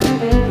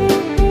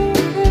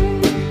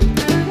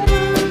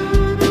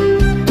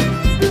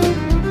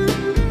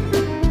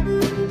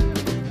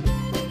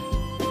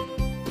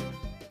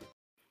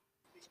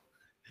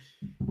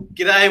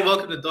G'day and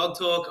welcome to Dog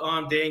Talk.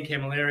 I'm Dan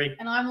Camilleri.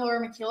 And I'm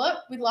Laura McKillop.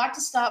 We'd like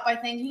to start by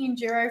thanking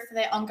Enduro for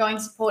their ongoing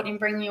support in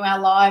bringing you our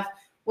live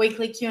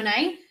weekly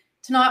Q&A.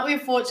 Tonight we are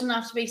fortunate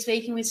enough to be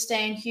speaking with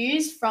Stan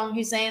Hughes from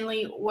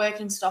Husanley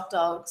Working Stock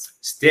Dogs.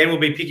 Stan will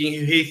be picking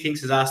who he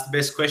thinks has asked the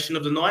best question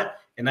of the night,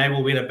 and they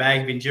will win a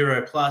bag of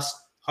Enduro Plus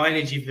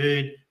high-energy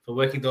food for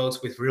working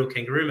dogs with real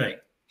kangaroo meat.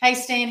 Hey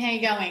Stan, how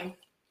you going?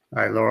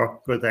 Hey Laura,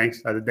 good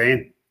thanks. Hey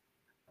Dan.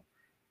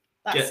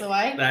 That's the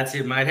way. That's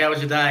it, mate. How was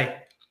your day?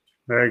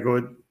 Very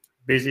good.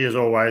 Busy as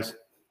always.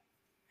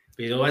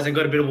 Busy always, and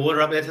got a bit of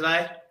water up there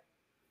today?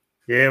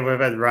 Yeah, we've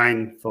had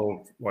rain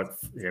for 5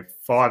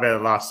 out of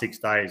the last 6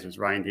 days has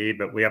rained here,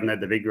 but we haven't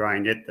had the big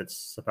rain yet that's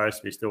supposed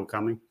to be still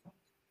coming.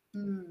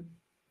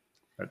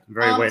 But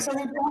very wet.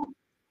 I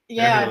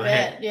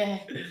bet, yeah.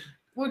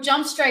 We'll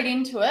jump straight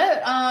into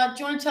it. Do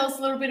you want to tell us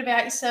a little bit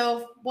about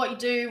yourself, what you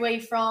do, where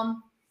you're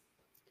from?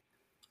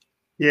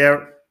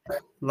 Yeah,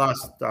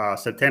 last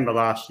September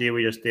last year,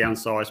 we just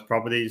downsized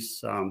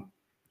properties.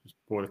 Just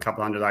bought a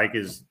couple hundred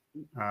acres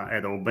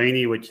at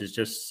Albini, which is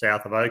just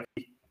south of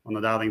Oakey on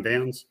the Darling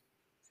Downs.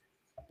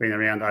 Been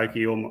around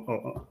Oakey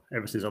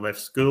ever since I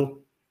left school.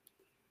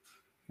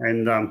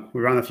 And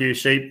we run a few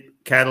sheep,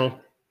 cattle,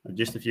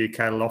 just a few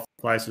cattle off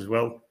the place as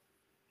well.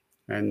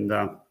 And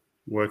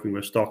working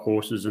with stock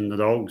horses and the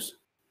dogs.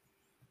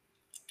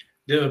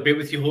 Do you have a bit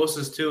with your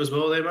horses too as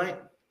well there, mate?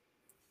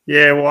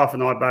 Yeah, wife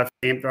and I both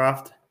camp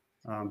draft.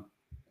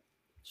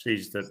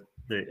 She's the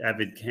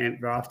avid camp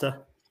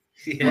drafter.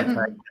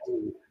 Yeah.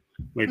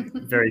 We're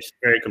very,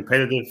 very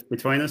competitive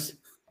between us.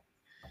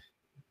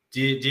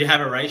 Do you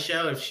have a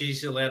ratio? If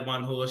she's allowed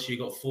one horse, you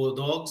got 4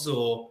 dogs,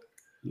 or?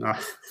 No,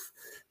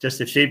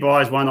 just if she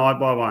buys one, I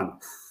buy one.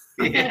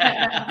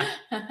 Yeah.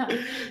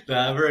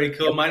 No, very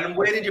cool, mate. And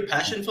where did your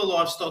passion for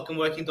livestock and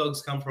working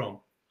dogs come from?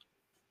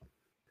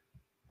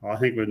 I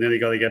think we've nearly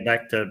got to get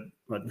back to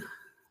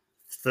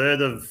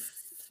 3rd of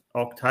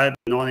October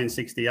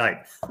 1968.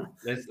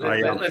 Let's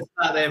start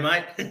there,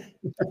 mate.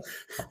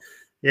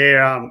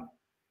 Yeah,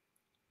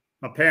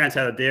 my parents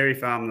had a dairy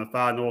farm on the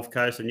far north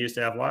coast of New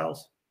South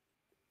Wales,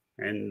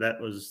 and that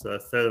was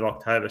the 3rd of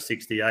October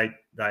 68.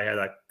 They had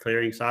a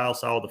clearing sale,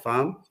 sold the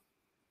farm,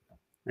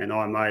 and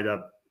I made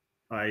a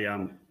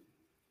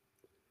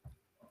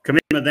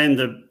commitment then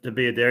to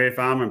be a dairy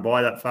farmer and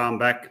buy that farm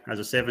back as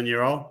a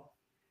 7-year-old.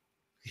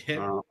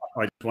 Yeah.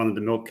 I just wanted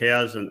to milk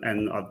cows,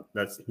 and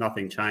that's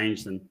nothing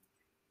changed. And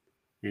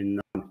in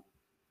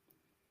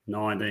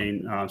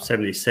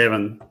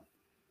 1977,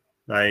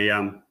 they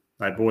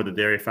bought a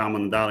dairy farm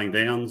on the Darling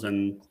Downs,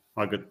 and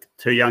I got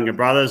 2 younger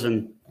brothers.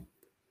 And at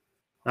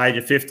the age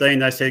of 15,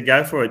 they said,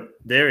 "Go for it,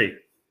 dairy."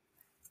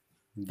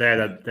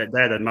 Dad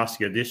had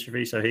muscular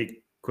dystrophy, so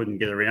he couldn't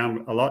get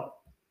around a lot.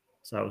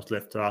 So it was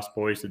left to us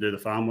boys to do the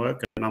farm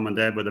work. And Mum and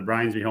Dad were the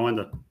brains behind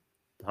the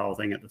whole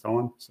thing at the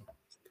time. So.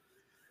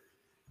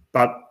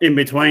 But in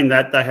between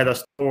that, they had a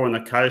store on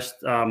the coast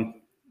in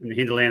the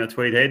hinterland of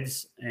Tweed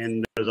Heads,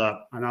 and there was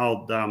an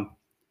old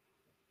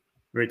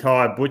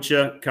retired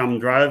butcher come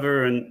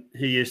drover, and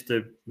he used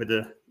to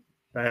they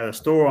had a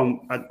store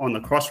on the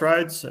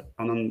crossroads.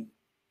 On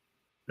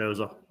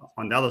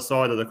the other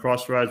side of the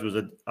crossroads was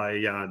a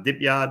dip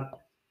yard,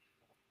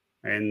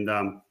 and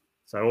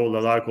so all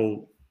the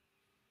local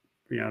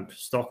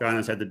stock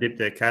owners had to dip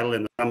their cattle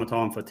in the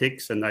summertime for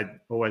ticks, and they'd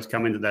always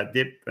come into that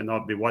dip, and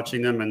I'd be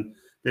watching them. And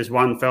there's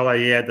one fella,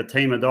 he had the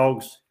team of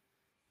dogs,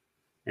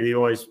 and he'd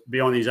always be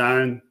on his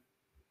own,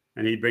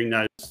 and he'd bring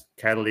those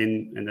cattle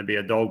in, and there'd be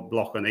a dog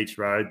block on each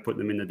road, putting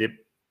them in the dip.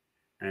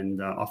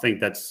 And I think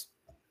that's,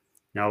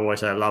 I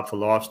always had a love for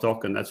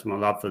livestock, and that's my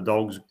love for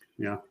dogs.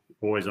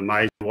 Always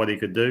amazed what he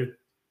could do.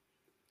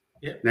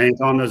 Yeah. And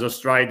anytime there's a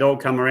stray dog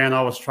come around,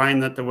 I was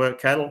trained that to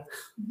work cattle.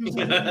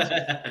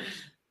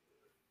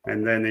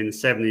 And then in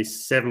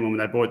 77, when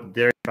they bought the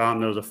dairy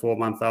farm, there was a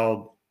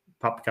 4-month-old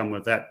pup come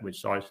with that,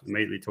 which I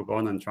immediately took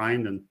on and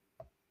trained and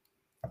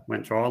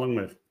went trialing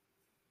with.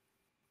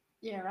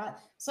 Yeah, right.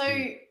 So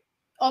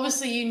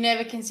obviously you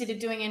never considered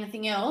doing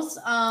anything else.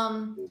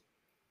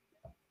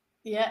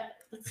 Yeah.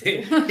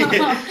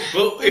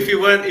 Well, if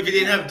you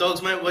didn't have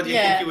dogs, mate, what do you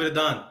think you would have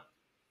done?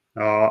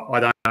 I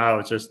don't know.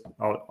 It's just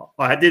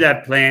I did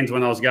have plans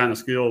when I was going to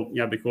school,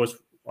 because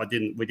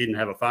we didn't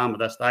have a farm at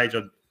that stage.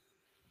 I'd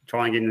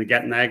try and get into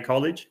Gatton Ag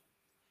College.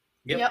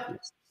 Yep.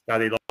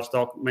 Study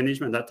livestock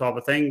management, that type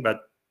of thing.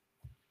 But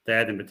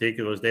Dad in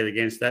particular was dead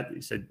against that.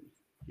 He said,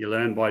 "You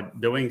learn by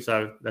doing."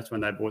 So that's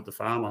when they bought the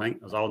farm. I think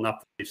I was old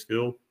enough to leave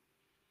school.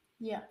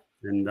 Yeah.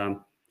 And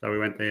so we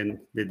went there and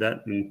did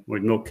that, and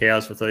we'd milked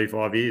cows for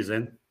 35 years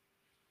then.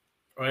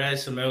 I had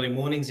some early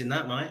mornings in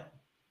that, mate.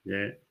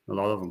 Yeah, a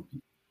lot of them.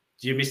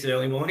 Do you miss the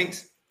early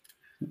mornings?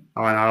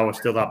 I know. I was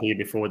still up here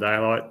before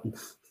daylight.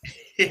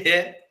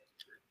 Yeah.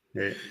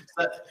 Yeah.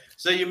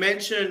 So you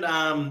mentioned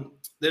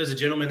there was a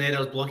gentleman there that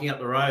was blocking up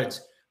the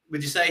roads.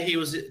 Would you say he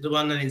was the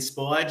one that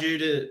inspired you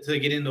to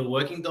get into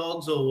working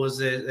dogs, or was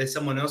there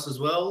someone else as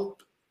well?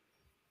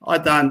 I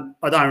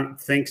don't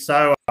think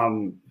so.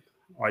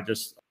 I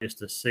just used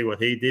to see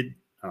what he did.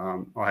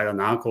 I had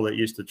an uncle that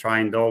used to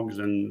train dogs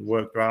and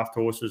work draft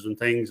horses and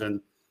things, and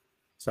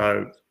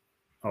So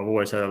I've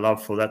always had a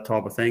love for that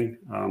type of thing.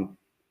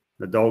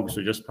 The dogs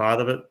are just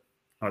part of it.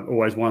 I've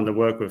always wanted to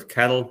work with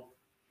cattle,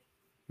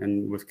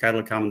 and with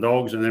cattle come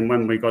dogs. And then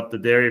when we got the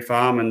dairy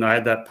farm and I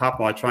had that pup,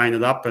 I trained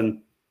it up,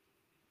 and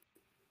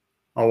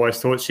I always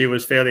thought she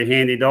was a fairly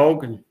handy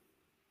dog.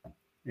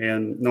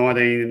 And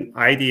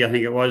 1980, I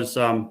think it was,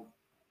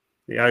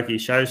 the Oakey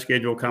show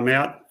schedule come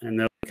out, and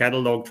there was a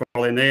cattle dog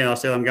trial in there, and I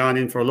said, I'm going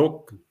in for a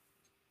look.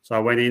 So I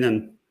went in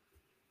and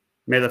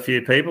met a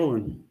few people,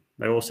 and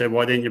they all said,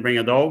 why didn't you bring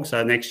a dog?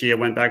 So next year I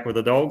went back with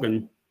a dog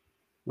and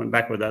went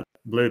back with that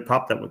blue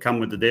pup that would come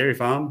with the dairy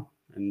farm.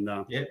 And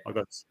I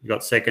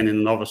got second in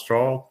the novice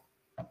trial.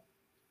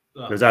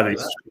 There's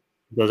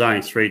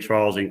only 3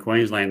 trials in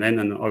Queensland then,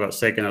 and I got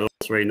second at all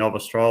 3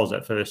 novice trials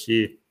that first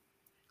year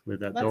with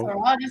that dog. That's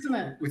all right, isn't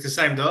it? With the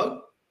same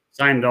dog?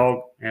 Same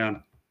dog.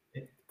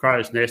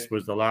 Crow's Nest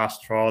was the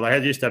last trial. They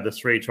used to have the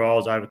 3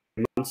 trials over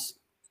 2 months.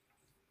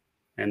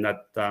 And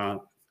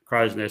that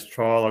Crow's Nest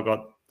trial, I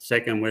got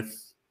second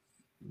with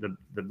the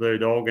blue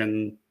dog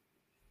and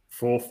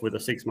 4th with a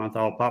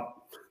 6-month-old pup.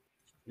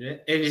 Yeah,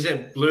 and you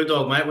said blue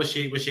dog, mate. Was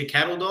she a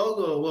cattle dog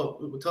or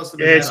what? Tell us a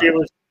bit about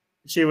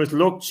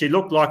her. She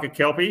looked like a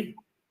Kelpie,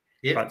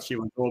 yep. But she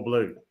was all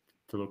blue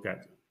to look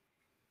at,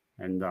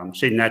 and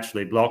she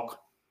naturally block.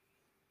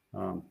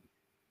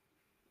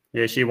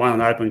 She won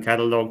an open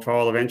cattle dog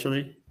trial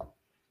eventually.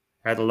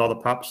 Had a lot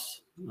of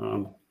pups.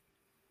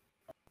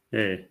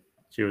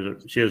 She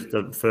was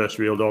the first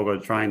real dog I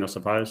trained, I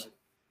suppose.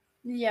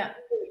 Yeah,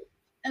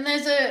 and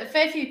there's a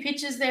fair few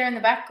pictures there in the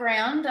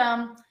background.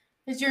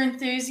 Has your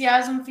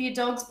enthusiasm for your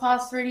dogs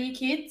passed through to your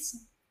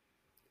kids?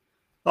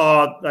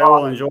 Oh, they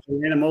all enjoy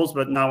the animals,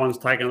 but no one's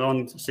taken it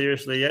on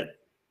seriously yet.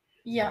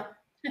 Yeah.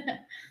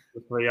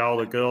 The 3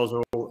 older girls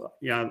are all,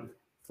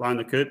 flown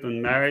the coop and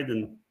married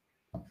and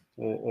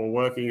or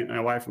working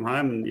away from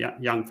home. And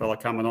young fella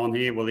coming on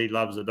here, well, he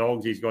loves the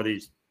dogs. He's got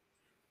his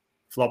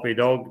floppy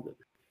dog.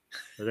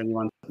 If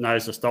anyone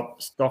knows the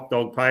stock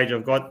dog page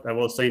I've got, they've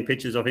all seen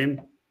pictures of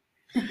him.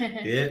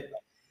 Yeah.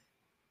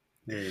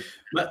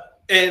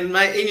 And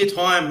mate, in your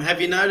time, have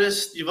you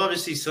noticed? You've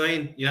obviously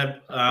seen,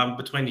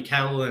 between your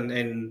cattle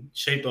and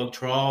sheepdog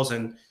trials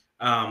and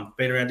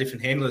been around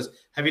different handlers.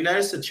 Have you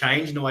noticed a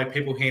change in the way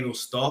people handle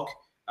stock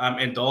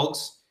and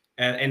dogs?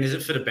 And is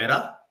it for the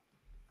better?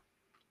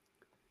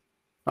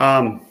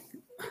 I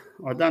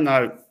don't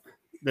know.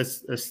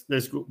 There's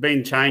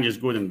been changes,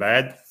 good and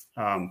bad.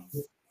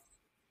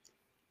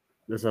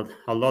 There's a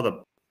lot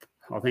of,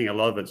 I think a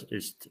lot of it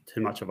is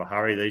too much of a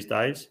hurry these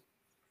days.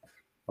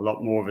 A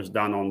lot more of it's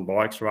done on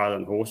bikes rather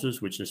than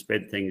horses, which has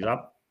sped things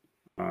up,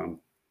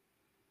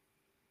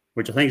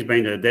 which I think has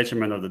been to the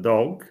detriment of the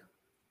dog.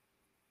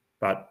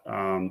 But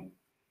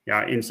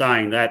in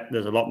saying that,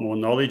 there's a lot more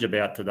knowledge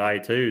about today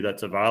too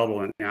that's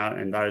available,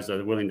 and those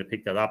that are willing to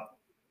pick that up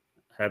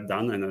have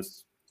done, and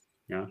it's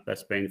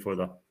that's been for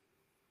the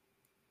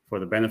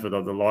benefit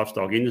of the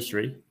livestock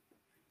industry.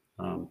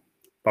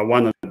 But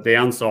one of the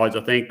downsides,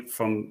 I think,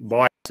 from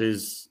bikes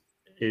is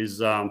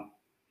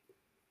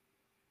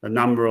the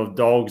number of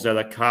dogs that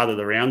are carted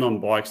around on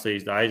bikes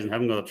these days and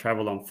haven't got to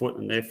travel on foot,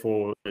 and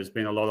therefore there's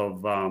been a lot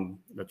of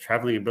the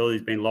travelling ability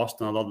has been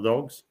lost on a lot of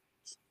dogs.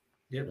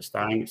 Yeah, the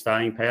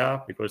staying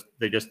power, because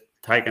they're just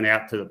taken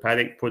out to the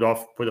paddock, put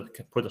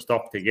a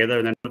stock together,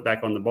 and then put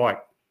back on the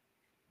bike.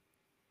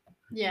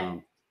 Yeah.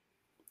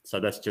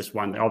 So that's just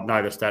one. I've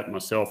noticed that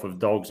myself of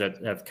dogs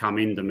that have come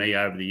into me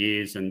over the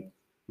years, and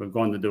we've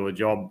gone to do a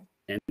job,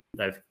 and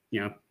they've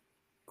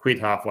quit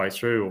halfway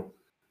through,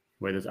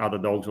 where there's other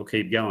dogs will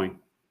keep going.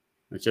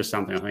 It's just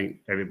something I think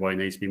everybody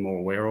needs to be more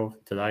aware of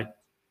today.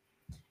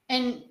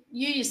 And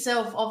you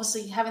yourself,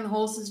 obviously having the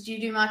horses, do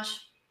you do much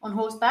on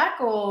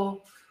horseback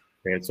or?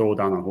 Yeah, it's all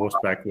done on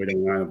horseback. We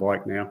don't own a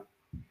bike now.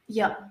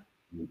 Yeah.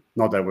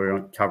 Not that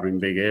we're covering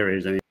big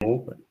areas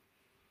anymore,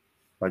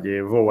 but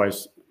yeah, we've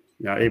always,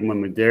 even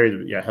when we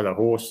dairied, had a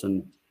horse,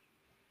 and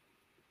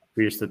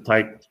we used to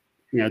take,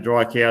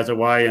 dry cows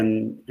away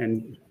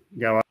and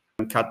go up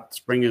and cut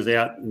springers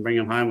out and bring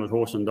them home with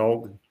horse and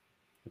dog.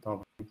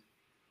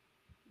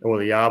 All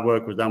the yard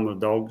work was done with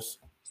dogs,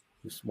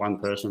 just one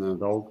person and a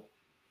dog.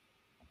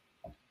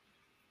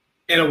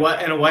 And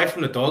away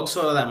from the dog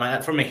side of that,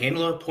 mate, from a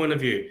handler point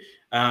of view,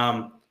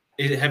 have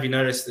you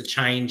noticed the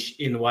change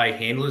in the way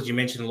handlers? You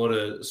mentioned a lot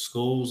of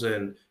schools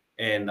and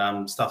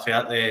stuff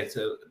out there,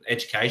 to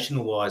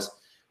educational wise.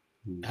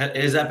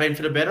 Has that been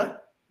for the better?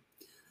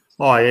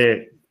 Oh yeah,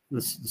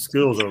 the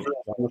schools are a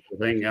wonderful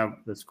thing.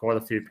 There's quite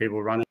a few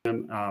people running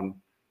them,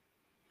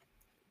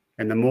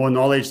 and the more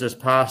knowledge that's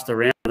passed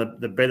around,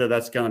 the better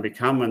that's going to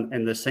become.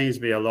 And there seems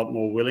to be a lot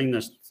more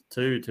willingness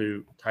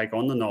to take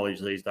on the knowledge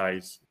these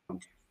days.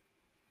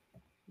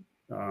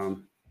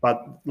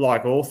 But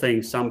like all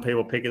things, some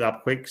people pick it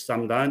up quick,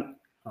 some don't.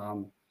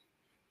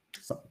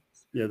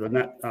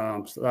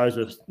 Those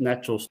with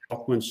natural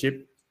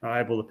stockmanship are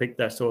able to pick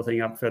that sort of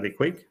thing up fairly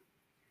quick.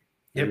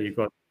 Yep. And you've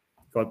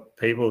got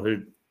people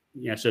who,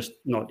 it's just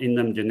not in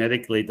them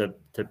genetically to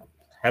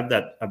have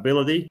that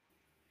ability.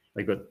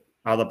 They've got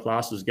other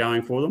classes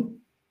going for them.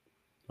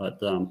 But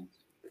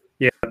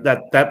Yeah,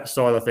 that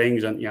side of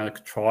things, and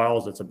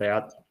trials, it's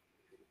about,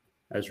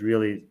 as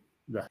really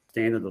the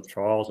standard of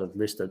trials have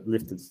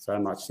lifted so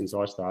much since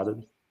I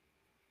started.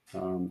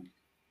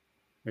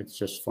 It's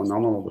just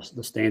phenomenal,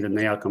 the standard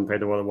now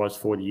compared to what it was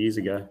 40 years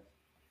ago.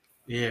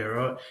 Yeah,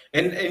 right.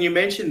 And you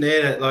mentioned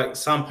there that like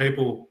some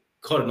people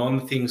cotton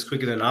on to things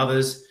quicker than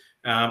others,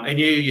 and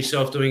you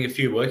yourself doing a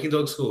few working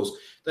dog schools.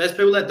 Those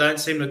people that don't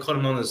seem to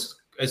cotton on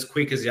as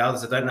quick as the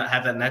others, that don't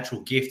have that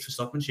natural gift for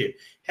stockmanship.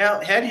 How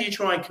do you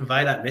try and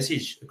convey that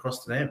message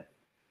across to them?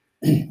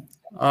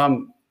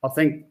 I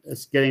think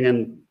it's getting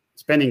them,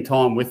 spending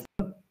time with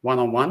them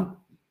one-on-one,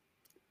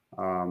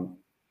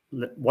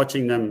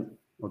 watching them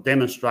or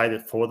demonstrate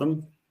it for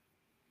them,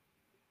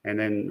 and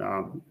then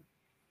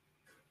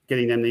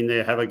getting them in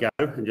there, have a go,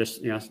 and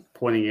just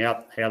pointing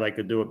out how they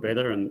could do it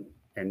better,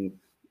 and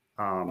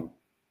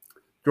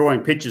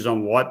drawing pictures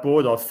on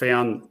whiteboard. I've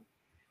found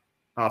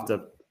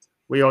after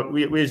we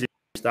usually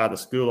start the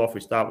school off,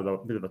 we start with a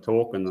bit of a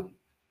talk and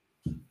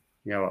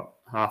a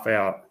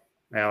half-hour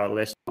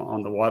lesson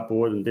on the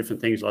whiteboard and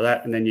different things like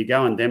that, and then you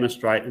go and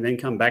demonstrate, and then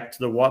come back to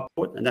the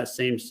whiteboard, and that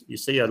seems, you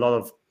see a lot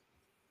of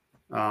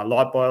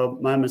light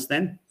bulb moments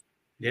then.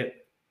 Yep.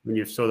 When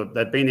you've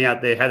they've been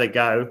out there, had a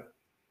go,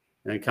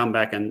 and then come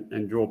back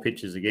and draw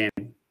pictures again.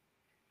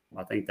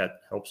 I think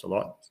that helps a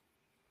lot.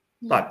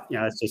 Yeah. But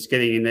it's just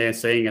getting in there,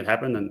 seeing it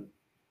happen,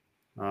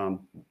 and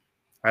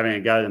having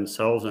a go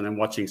themselves, and then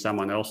watching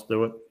someone else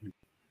do it.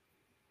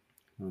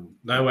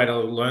 No way to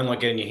learn like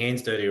getting your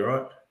hands dirty,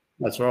 right?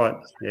 That's right.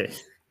 Yeah.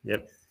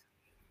 Yep.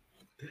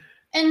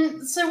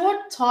 And so,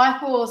 what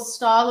type or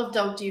style of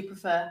dog do you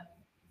prefer?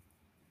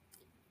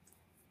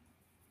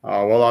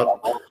 Oh,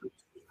 well,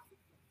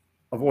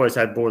 I've always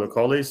had border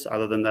collies,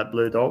 other than that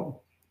blue dog.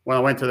 When I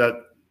went to that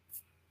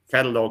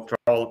cattle dog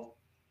trial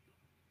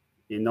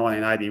in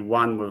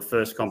 1981 with the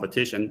first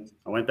competition,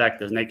 I went back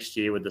the next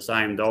year with the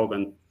same dog,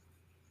 and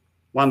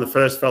one of the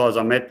first fellows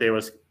I met there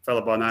was a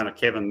fellow by the name of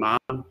Kevin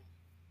Martin,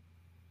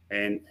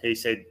 and he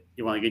said,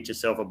 "You want to get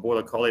yourself a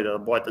border collie that'll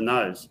bite the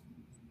nose."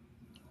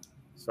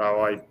 So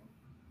I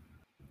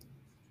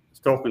was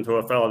talking to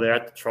a fellow there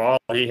at the trial,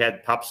 and he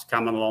had pups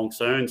coming along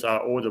soon, so I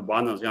ordered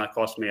one. It was going to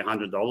cost me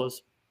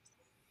 $100.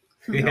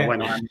 I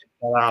went home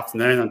that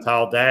afternoon and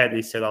told Dad, and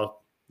he said, "I'm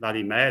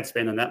bloody mad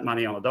spending that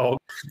money on a dog."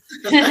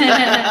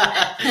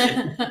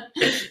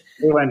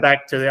 We went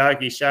back to the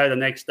Oakey show the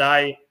next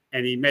day,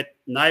 and he met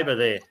Neighbour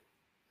there,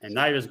 and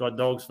Neighbour's got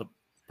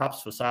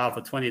pups for sale for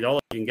 $20.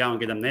 You can go and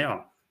get them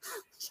now.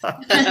 So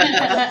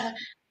I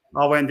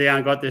went down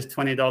and got this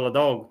 $20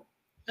 dog,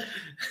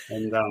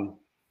 and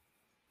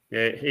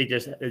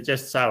it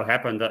just so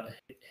happened that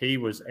he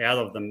was out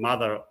of the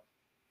mother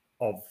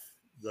of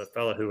the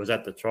fella who was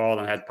at the trial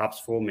and had pups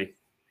for me.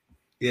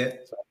 Yeah.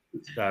 So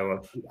they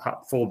were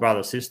full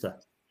brother sister.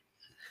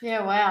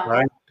 Yeah, wow.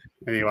 So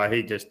anyway,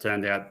 he just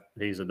turned out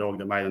he's a dog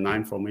that made a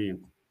name for me,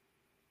 and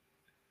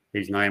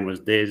his name was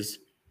Des,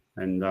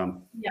 and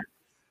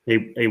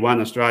he won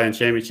Australian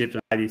Championships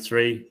in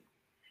 '83.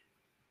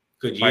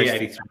 Good year,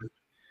 '83.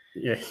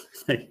 Yeah.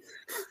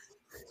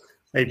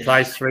 He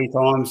placed 3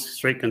 times,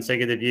 3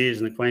 consecutive years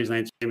in the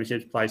Queensland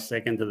Championships, placed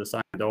second to the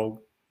same dog.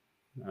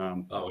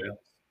 Oh, yeah.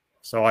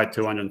 So I had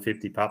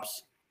 250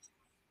 pups.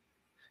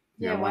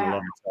 Yeah,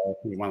 wow.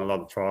 He won a lot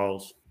of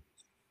trials.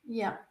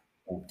 Yeah.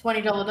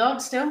 $20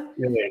 dog still?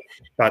 Yeah.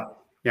 But,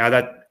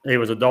 that he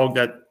was a dog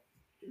that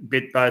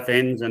bit both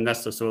ends, and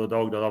that's the sort of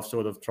dog that I've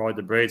sort of tried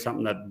to breed,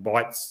 something that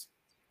bites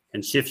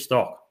and shifts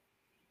stock.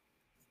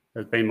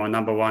 That's been my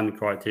number one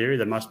criteria.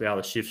 They must be able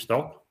to shift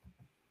stock.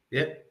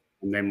 Yep.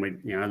 And then we,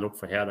 look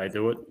for how they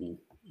do it, and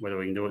whether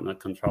we can do it in a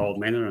controlled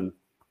manner and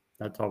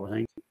that type of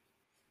thing.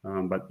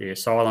 But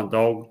silent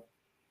dog,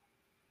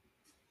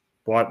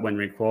 bite when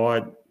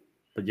required,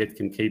 but yet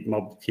can keep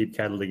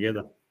cattle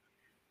together.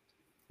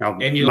 Now,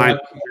 and you I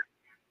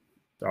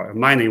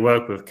mainly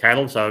work with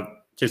cattle, so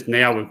just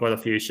now we've got a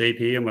few sheep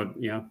here, and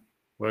we're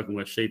working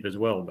with sheep as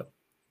well. But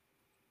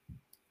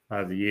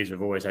over the years,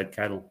 we've always had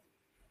cattle.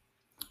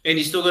 And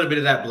you still got a bit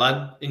of that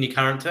blood in your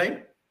current team?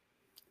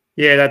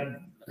 Yeah,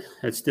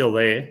 it's still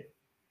there.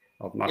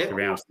 I've mucked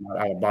around with some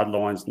other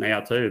bloodlines now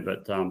too,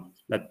 but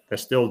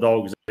there's still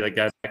dogs that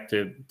go back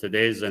to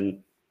Des,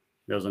 and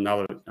there was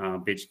another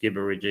bitch,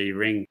 Gibberigi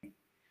Ring.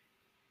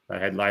 They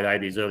had late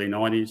 80s, early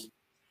 90s,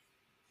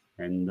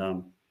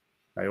 and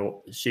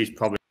she's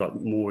probably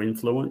got more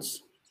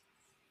influence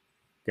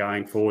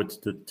going forward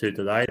to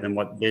today than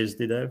what Des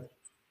did have.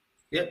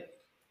 Yep.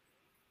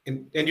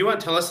 And you want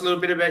to tell us a little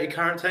bit about your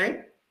current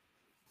team?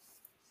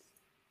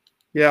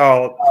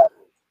 Yeah,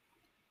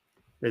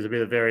 there's a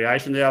bit of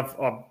variation there.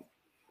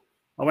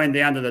 I went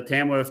down to the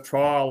Tamworth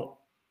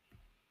trial.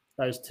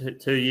 Those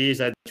 2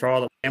 years, I had the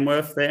trial at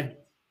Tamworth there.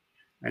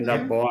 Ended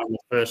up buying the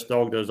first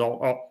dog that was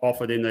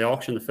offered in the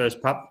auction, the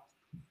first pup,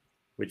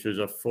 which was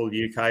a full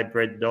UK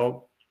bred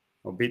dog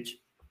or bitch.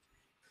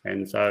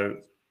 And so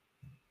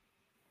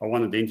I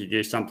wanted to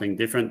introduce something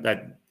different.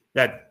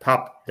 That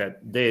pup,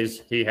 that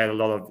Des, he had a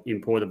lot of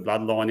imported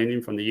bloodline in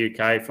him from the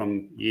UK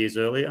from years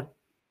earlier.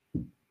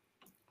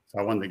 So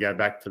I wanted to go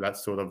back to that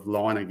sort of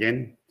line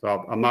again.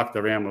 So I mucked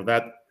around with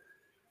that.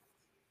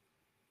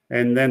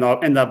 And then I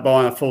ended up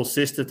buying a full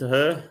sister to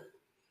her.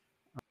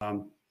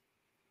 And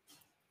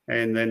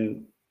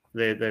then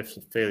there's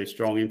a fairly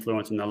strong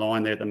influence in the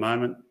line there at the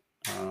moment.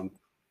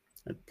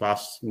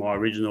 Plus my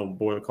original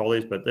Border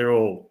Collies, but they're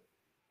all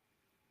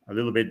a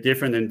little bit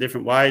different in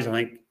different ways. I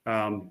think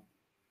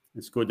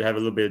it's good to have a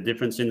little bit of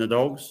difference in the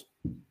dogs.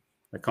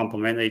 They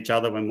complement each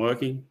other when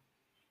working.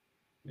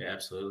 Yeah,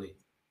 absolutely.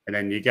 And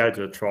then you go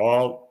to a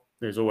trial,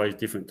 there's always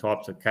different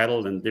types of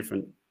cattle and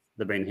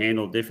they've been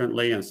handled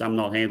differently and some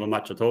not handled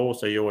much at all.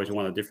 So you always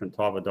want a different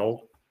type of dog.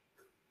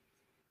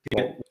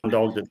 Yeah. One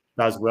dog that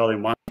does well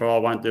in one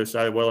trial won't do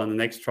so well in the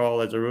next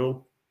trial as a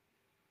rule.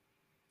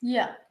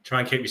 Yeah. Try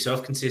and keep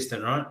yourself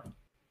consistent, right?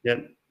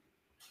 Yep.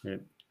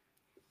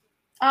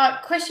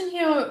 Question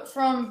here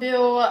from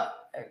Bill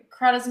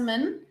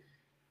Kruddersman.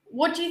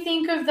 What do you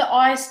think of the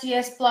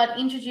ISDS blood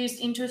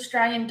introduced into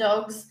Australian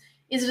dogs?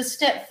 Is it a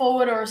step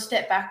forward or a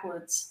step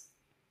backwards?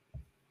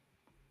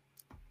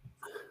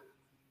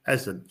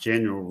 As a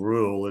general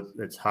rule,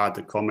 it's hard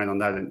to comment on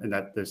that, and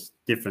that there's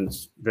different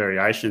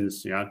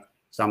variations.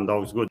 Some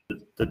dogs good.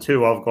 The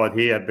two I've got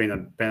here have been a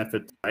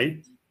benefit to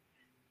me.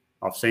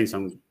 I've seen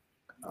some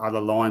other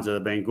lines that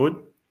have been good.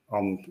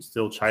 I'm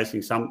still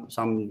chasing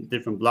some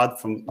different blood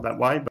from that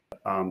way,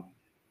 but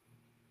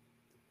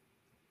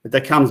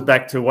that comes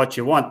back to what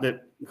you want.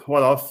 That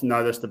what I've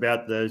noticed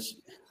about those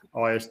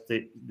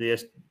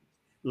ISDS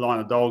line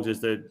of dogs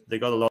is that they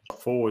got a lot of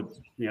forward.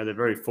 They're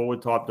very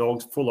forward type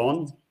dogs, full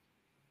on,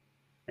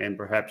 and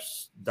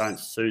perhaps don't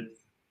suit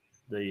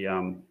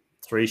the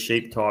 3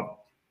 sheep type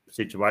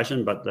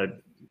situation. But they,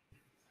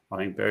 I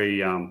think, very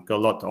got a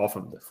lot to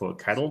offer for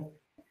cattle,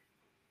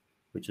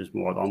 which is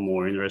what I'm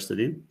more interested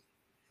in.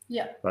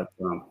 Yeah. But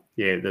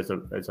there's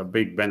a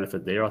big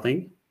benefit there, I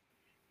think.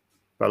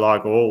 But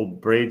like all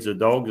breeds of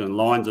dogs and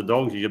lines of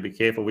dogs, you got to be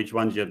careful which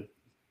ones you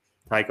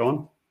take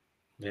on.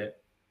 Yeah.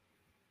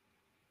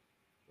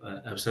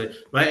 Absolutely.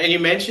 Mate, and you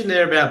mentioned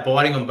there about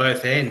biting on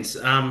both ends.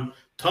 Tom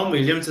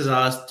Williams has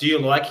asked, do you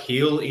like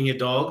heel in your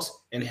dogs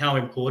and how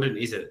important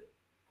is it?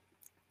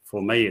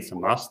 For me, it's a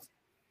must.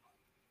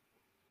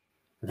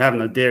 And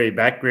having a dairy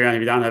background, if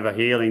you don't have a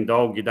heeling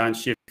dog, you don't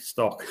shift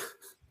stock.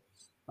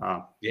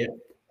 Yeah.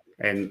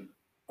 And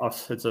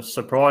it's a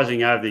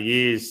surprising over the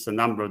years, the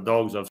number of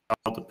dogs I've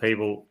sold to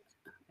people.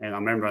 And I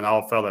remember an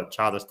old fella at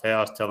Charters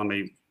Towers telling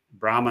me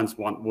Brahmins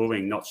want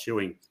wooing, not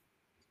shoeing.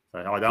 So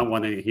I don't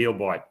want any heel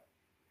bite.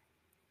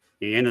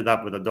 He ended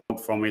up with a dog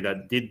from me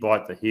that did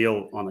bite the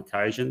heel on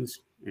occasions,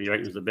 and he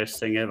reckons it was the best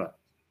thing ever.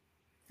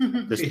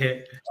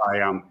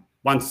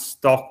 Once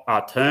stock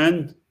are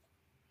turned,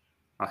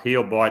 a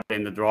heel bite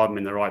then to drive them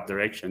in the right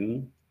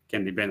direction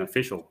can be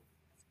beneficial.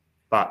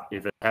 But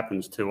if it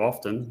happens too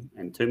often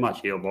and too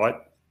much heel bite,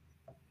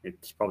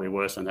 it's probably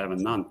worse than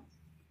having none.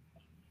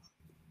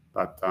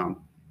 But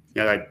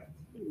that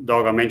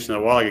dog I mentioned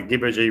a while ago,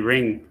 Gibberjee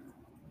Ring,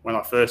 when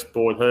I first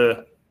bought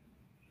her,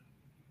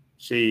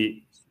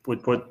 she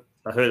would put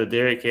a herd of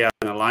dairy cows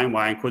in a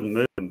laneway and couldn't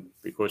move them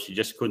because she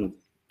just couldn't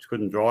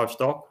drive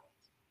stock.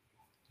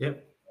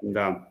 Yep.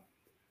 And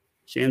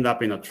she ended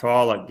up in a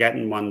trial at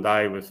Gatton one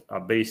day with a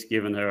beast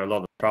giving her a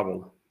lot of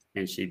trouble,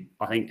 and she,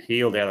 I think,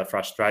 healed out of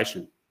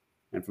frustration.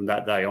 And from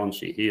that day on,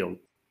 she healed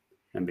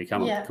and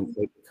become a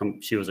complete.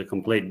 She was a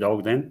complete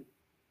dog then,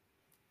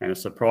 and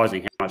it's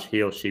surprising how much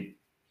heel she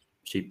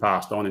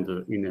passed on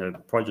into her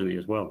progeny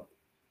as well.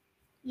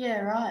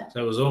 Yeah, right.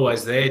 So it was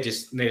always there,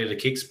 just needed a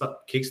kickstart.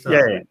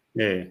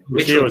 Yeah.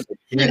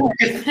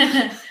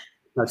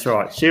 That's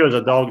right. She was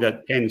a dog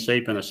that penned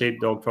sheep in a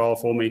sheepdog trial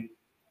for me.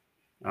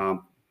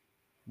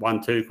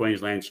 Won 2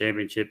 Queensland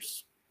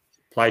championships,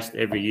 placed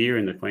every year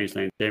in the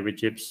Queensland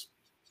championships,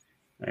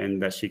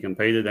 and that she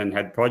competed and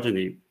had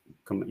progeny,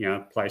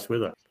 placed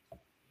with her.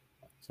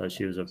 So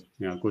she was a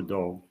good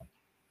dog.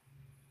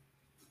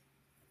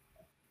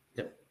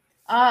 Yep.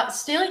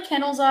 Steely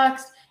Kennels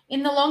asks,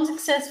 in the long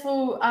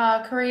successful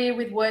career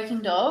with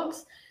working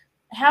dogs,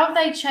 how have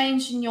they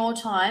changed in your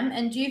time,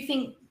 and do you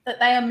think that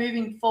they are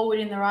moving forward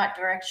in the right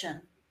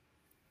direction?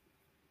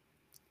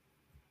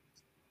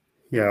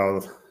 Yeah,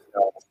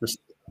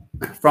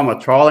 from a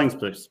trialling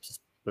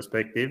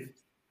perspective,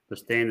 the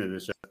standard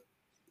is just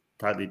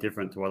totally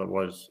different to what it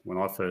was when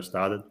I first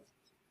started.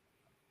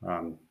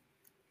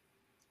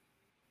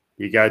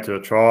 You go to a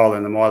trial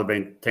and there might have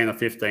been 10 or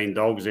 15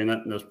 dogs in it,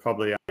 and there's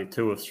probably only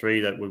 2 or 3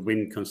 that would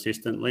win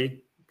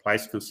consistently,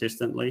 place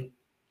consistently.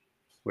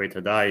 Where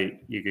today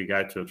you could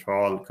go to a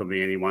trial and it could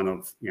be any one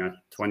of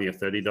 20 or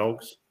 30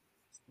 dogs.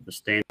 The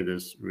standard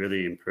has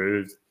really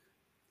improved,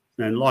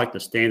 and like the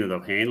standard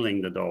of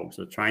handling the dogs,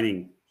 the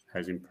training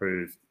has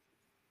improved,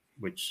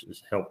 which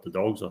has helped the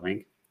dogs, I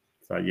think.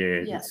 So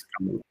it's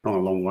come a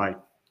long way.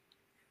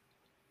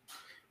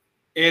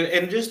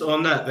 And just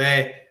on that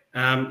there,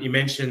 you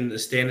mentioned the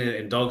standard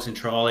in dogs and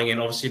trialing,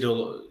 and obviously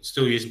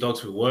still using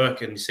dogs for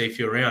work, and you see a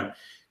few around.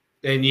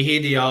 Then you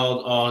hear the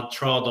old,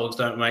 trial dogs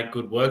don't make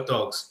good work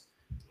dogs.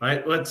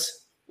 Right?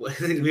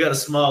 We got a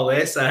smile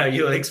there, so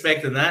you were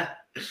expecting that?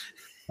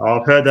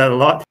 I've heard that a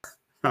lot.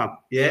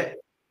 Yeah.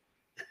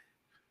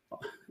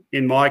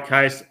 In my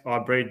case, I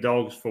breed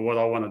dogs for what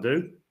I want to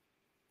do,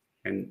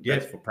 and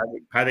that's for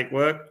paddock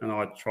work, and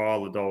I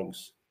trial the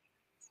dogs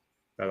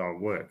that I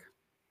work.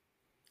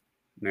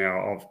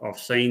 Now, I've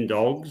seen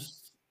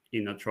dogs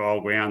in the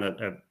trial ground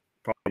that have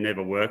probably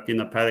never worked in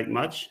the paddock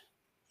much,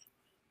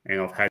 and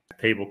I've had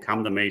people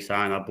come to me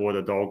saying, I bought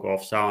a dog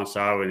off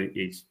so-and-so, and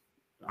he's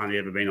only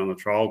ever been on the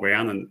trial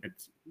ground, and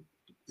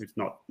it's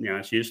not,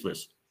 it's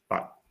useless.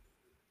 But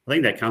I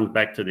think that comes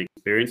back to the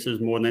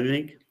experiences more than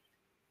anything.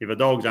 If a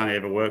dog's only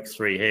ever worked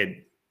 3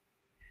 head,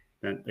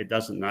 then it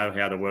doesn't know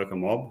how to work a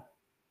mob.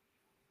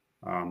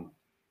 And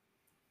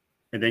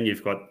then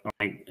you've got, I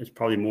think it's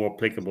probably more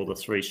applicable to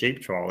 3 sheep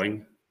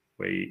trialing,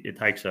 where it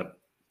takes a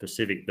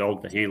Pacific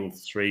dog to handle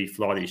 3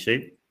 flighty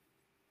sheep,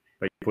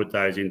 but you put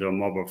those into a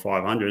mob of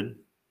 500,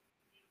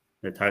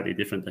 they're totally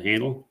different to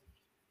handle.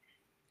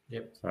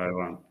 Yep.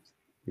 So,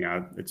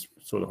 it's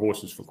sort of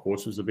horses for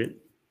courses a bit.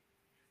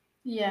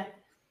 Yeah.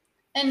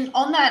 And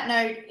on that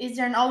note, is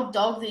there an old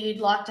dog that you'd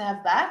like to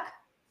have back?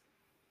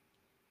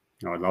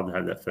 I'd love to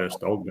have that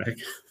first dog back.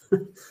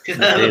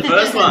 The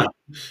first one.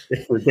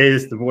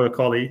 There's the border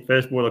collie,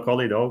 first border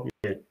collie dog.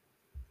 Yeah.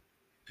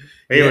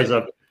 He was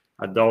a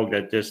dog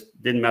that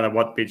just didn't matter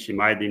what bitch you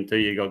made him to,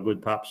 you got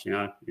good pups, He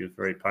was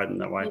very potent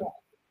that way. Yeah.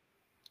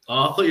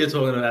 Oh, I thought you were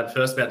talking about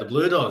the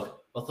blue dog.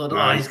 I thought,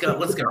 let's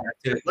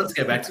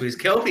go back to his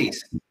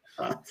Kelpies.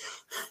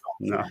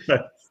 No,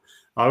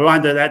 I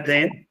won't do that,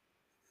 Dan.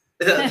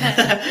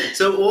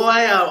 So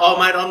why?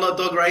 Mate, I'm not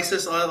dog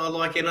racist. I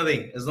like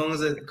anything as long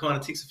as it kind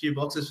of ticks a few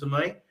boxes for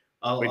me.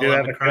 We do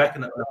have a crack.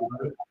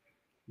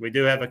 We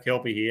do have a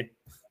Kelpie here.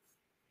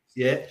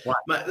 Yeah,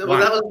 mate, that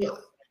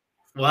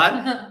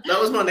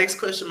was my next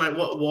question, mate.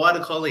 Why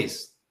the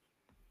collies?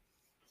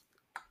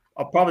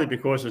 Probably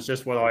because it's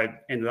just what I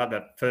ended up.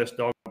 That first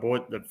dog I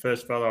bought, the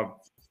first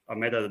fellow I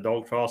met at a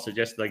dog trial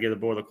suggested I get a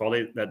border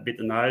collie that bit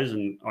the nose,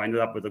 and I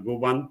ended up with a good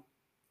one.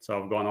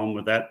 So I've gone on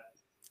with that.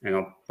 And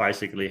I've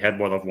basically had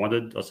what I've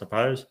wanted, I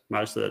suppose,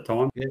 most of the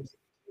time. Yes.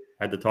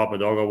 Had the type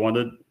of dog I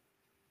wanted.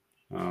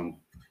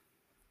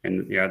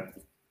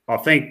 I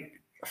think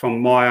from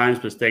my own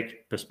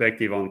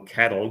perspective on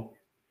cattle,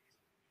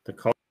 the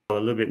collie have a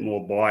little bit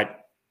more bite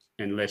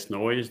and less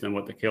noise than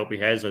what the Kelpie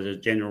has as a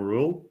general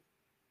rule.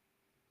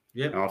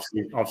 Yeah.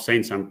 I've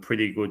seen some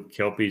pretty good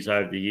Kelpies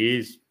over the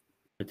years,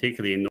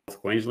 particularly in North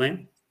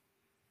Queensland.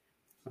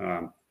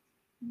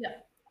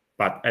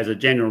 But as a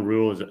general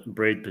rule, as a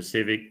breed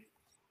Pacific,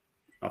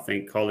 I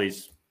think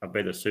collies are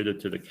better suited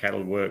to the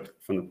cattle work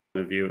from the point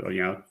of view of,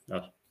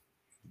 a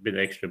bit of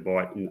extra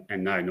bite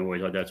and no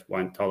noise. I just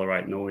won't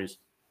tolerate noise.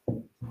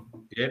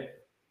 Yep.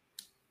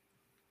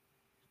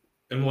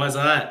 And why is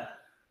that?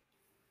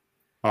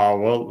 Oh,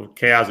 well,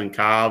 cows and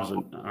calves,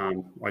 and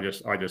I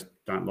just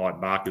don't like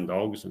barking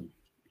dogs, and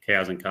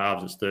cows and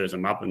calves, it stirs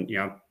them up, and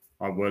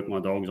I work my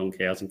dogs on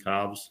cows and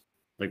calves.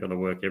 They've got to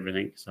work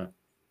everything, so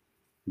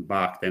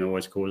bark then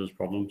always causes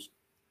problems.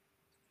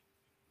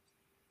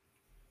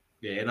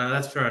 Yeah, no,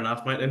 that's fair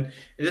enough, mate. And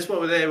just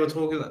what we're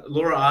talking,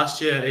 Laura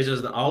asked you, is there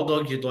an old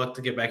dog you'd like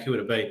to get back? Who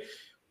would it be?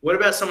 What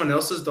about someone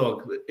else's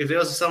dog? If there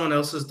was someone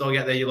else's dog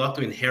out there you'd like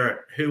to inherit,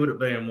 who would it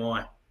be and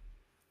why?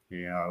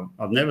 Yeah,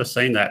 I've never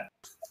seen that.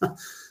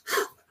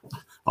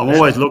 I'm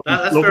always looking.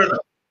 That's fair enough.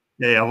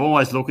 Yeah, I'm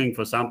always looking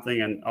for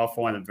something, and I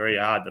find it very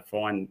hard to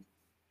find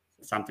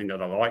something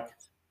that I like.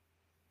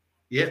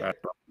 Yeah.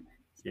 So,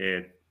 yeah,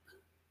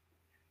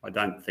 I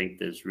don't think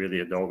there's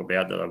really a dog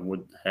about that I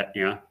would have,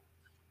 Yeah.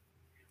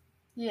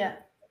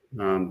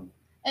 No,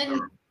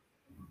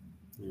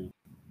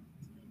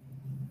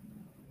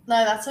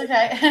 that's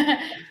okay.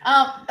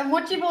 And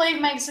what do you believe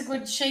makes a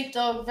good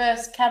sheepdog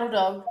versus cattle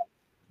dog?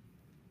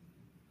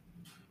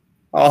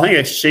 I think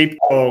a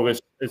sheepdog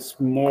it's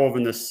more of a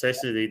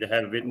necessity to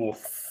have a bit more,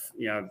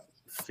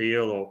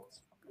 feel or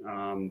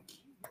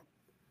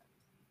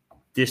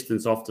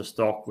distance off the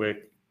stock. Where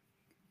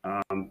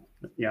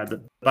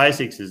the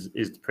basics is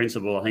the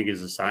principle. I think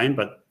is the same,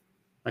 but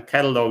a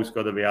cattle dog's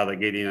got to be able to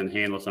get in and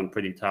handle some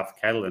pretty tough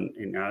cattle, and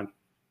in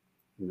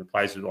the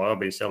places where I've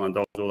been selling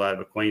dogs all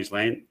over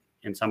Queensland,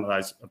 and some of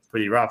those are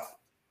pretty rough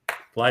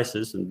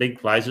places and big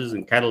places,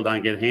 and cattle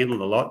don't get handled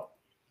a lot.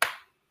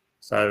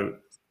 So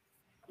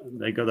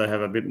they've got to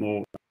have a bit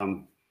more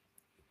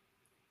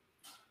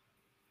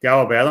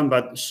go about them.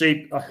 But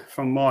sheep,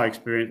 from my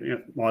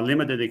experience, my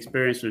limited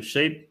experience with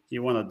sheep,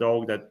 you want a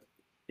dog that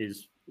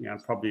is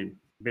probably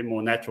a bit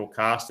more natural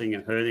casting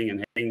and herding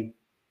and heading.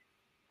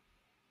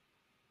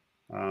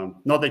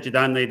 Not that you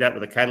don't need that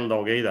with a cattle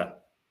dog either,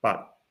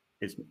 but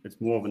it's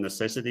more of a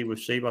necessity with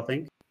sheep, I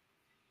think.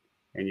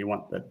 And you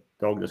want that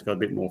dog that's got a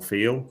bit more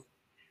feel,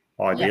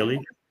 ideally.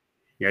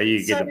 Yeah,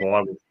 you get the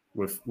buy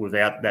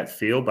without that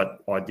feel, but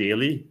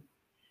ideally,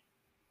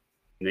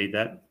 you need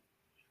that.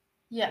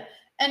 Yeah.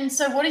 And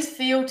so what is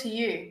feel to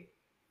you?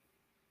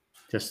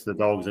 Just the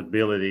dog's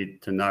ability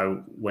to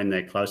know when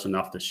they're close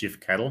enough to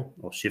shift cattle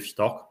or shift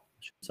stock, I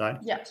should say.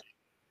 Yeah.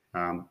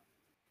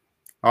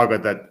 I've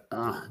got that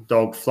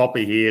dog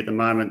Floppy here at the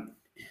moment.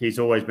 He's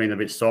always been a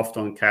bit soft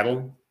on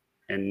cattle,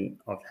 and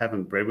I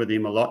haven't bred with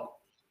him a lot,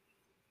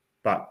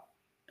 but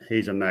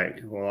he's a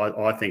mate. Well,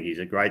 I think he's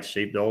a great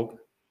sheepdog.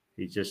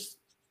 He just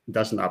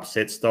doesn't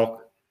upset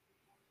stock.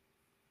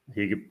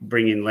 He could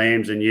bring in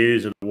lambs and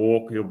ewes at a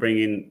walk. He'll bring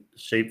in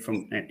sheep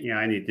from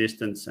any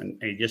distance,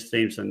 and he just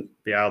seems to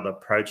be able to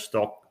approach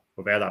stock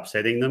without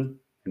upsetting them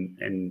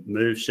and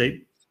move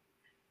sheep.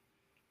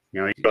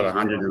 He's got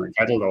 100 in the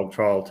cattle dog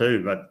trial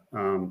too, but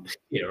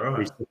yeah,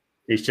 right.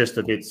 He's just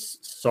a bit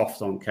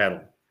soft on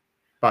cattle.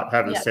 But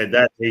having said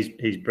that,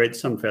 he's bred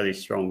some fairly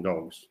strong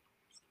dogs.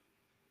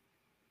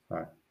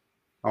 So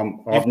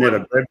I've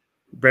never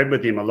bred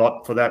with him a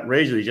lot for that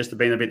reason. He's just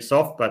been a bit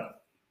soft,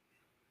 but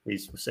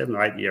he's 7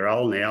 or 8 year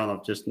old now, and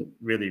I've just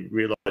really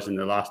realised in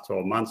the last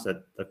 12 months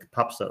that the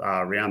pups that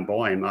are around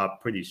by him are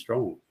pretty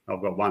strong.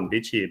 I've got one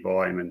bitch here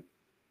by him,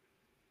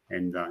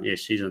 and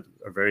she's a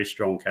very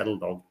strong cattle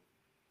dog.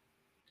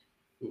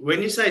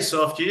 When you say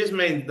soft, do you just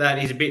mean that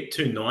he's a bit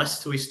too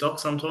nice to his stock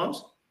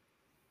sometimes?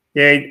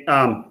 Yeah, he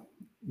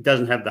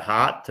doesn't have the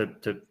heart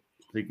to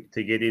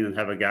get in and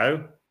have a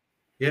go.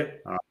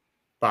 Yep.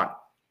 But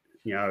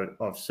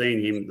I've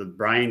seen him, the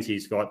brains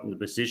he's got and the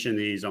position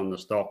he's on the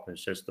stock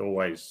is just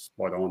always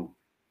spot on.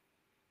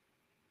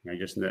 He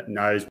just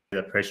knows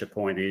where the pressure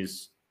point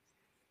is,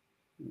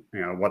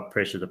 what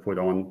pressure to put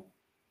on.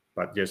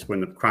 But just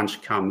when the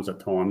crunch comes at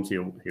times,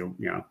 he'll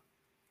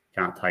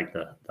can't take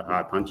the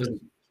hard punches.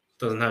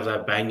 Doesn't have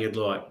that bang you'd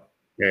like.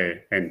 Yeah,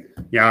 and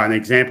an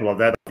example of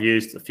that I've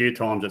used a few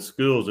times at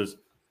schools is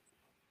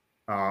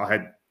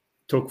I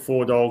took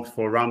 4 dogs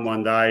for a run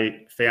one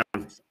day,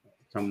 found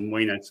some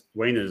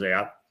weaners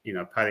out in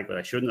a paddock where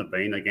they shouldn't have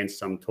been against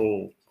some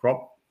tall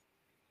crop.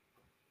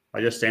 I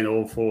just sent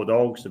all 4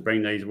 dogs to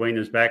bring these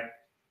weaners back,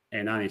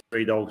 and only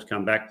 3 dogs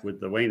come back with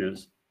the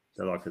weaners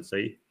that I could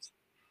see.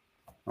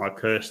 I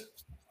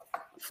cursed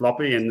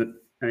Floppy, and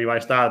anyway,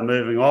 started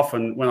moving off,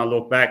 and when I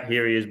look back,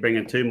 here he is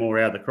bringing 2 more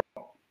out of the crop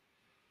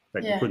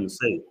that you couldn't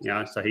see.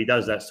 So he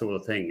does that sort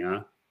of thing.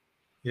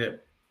 Yeah.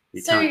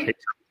 You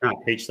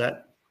can't teach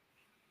that.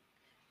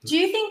 Do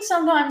you think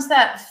sometimes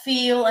that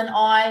feel and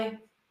eye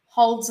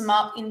holds them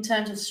up in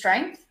terms of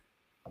strength?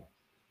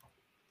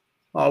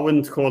 I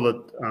wouldn't call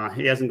it.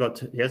 He hasn't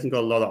got a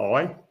lot of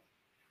eye.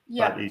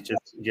 Yeah. But he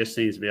just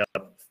seems to be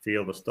able to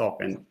feel the stock.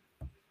 And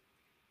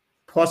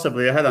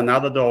possibly, I had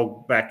another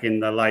dog back in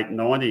the late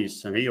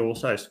 90s, and he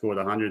also scored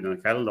 100 in a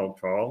cattle dog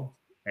trial,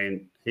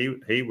 and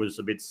he was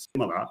a bit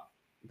similar.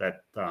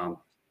 That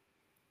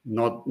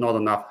not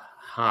enough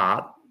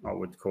heart, I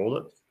would call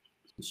it,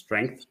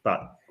 strength,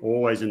 but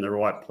always in the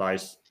right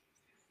place,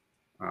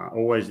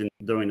 always in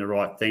doing the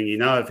right thing.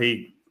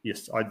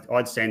 If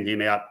I'd send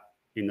him out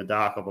in the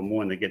dark of a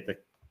morning to get the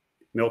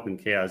milking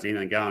cows in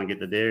and go and get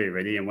the dairy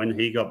ready. And when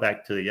he got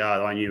back to the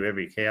yard, I knew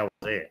every cow was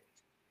there.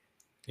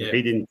 Yeah. If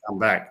he didn't come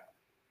back,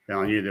 then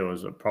I knew there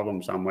was a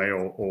problem somewhere,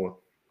 or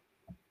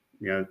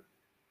he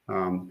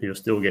was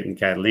still getting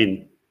cattle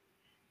in.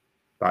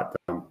 But,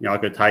 I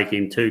could take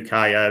him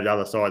 2K over the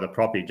other side of the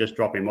property, just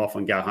drop him off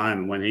and go home.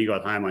 And when he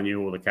got home, I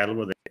knew all the cattle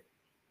were there.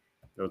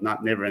 There was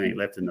never anything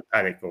left in the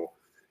paddock. Or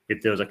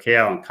if there was a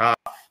cow and calf,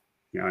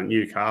 a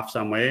new calf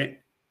somewhere,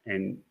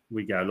 and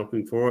we go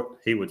looking for it,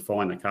 he would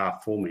find the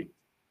calf for me.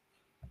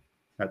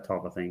 That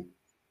type of thing.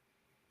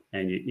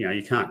 And,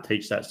 you can't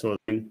teach that sort of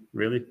thing,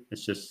 really.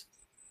 It's just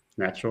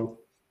natural.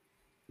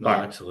 No,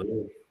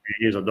 absolutely.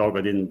 He was a dog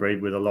I didn't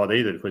breed with a lot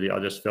either, because I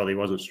just felt he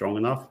wasn't strong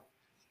enough.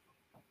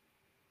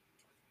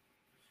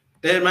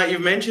 Yeah, mate, you've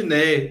mentioned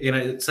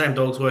there, same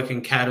dogs work in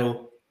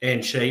cattle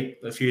and sheep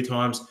a few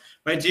times.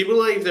 Mate, do you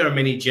believe there are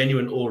many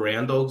genuine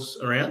all-round dogs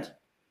around?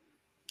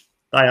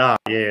 They are,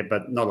 yeah,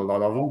 but not a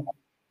lot of them.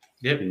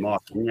 Yep. In my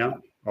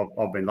opinion,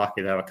 I've been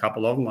lucky to have a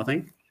couple of them, I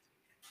think.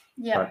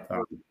 Yeah. But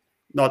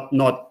I've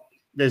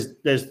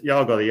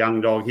got a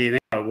young dog here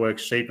now who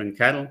works sheep and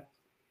cattle.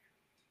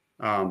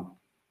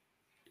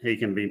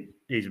 He's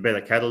a better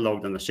cattle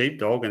dog than a sheep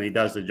dog, and he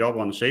does the job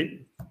on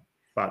sheep.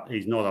 But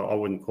he's not. I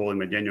wouldn't call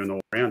him a genuine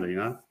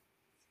all-rounder.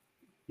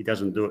 He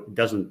doesn't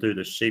do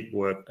the sheep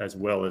work as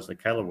well as the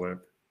cattle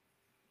work.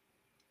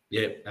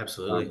 Yeah,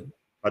 absolutely.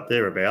 But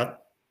they're about.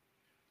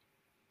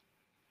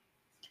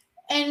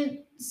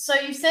 And so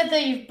you said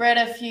that you've bred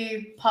a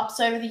few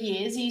pups over the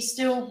years. Are you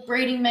still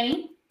breeding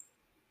many?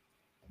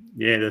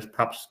 Yeah, there's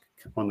pups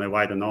on their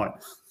way tonight.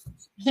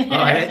 Oh,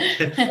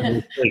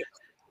 yeah.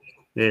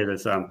 Yeah,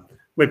 there's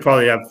we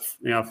probably have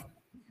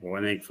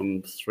I think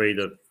from 3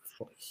 to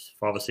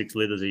 5 or 6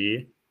 litters a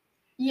year.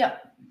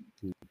 Yep.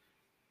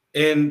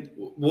 And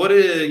what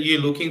are you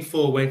looking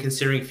for when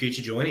considering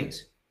future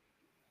joinings?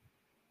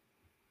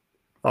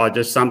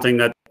 Just something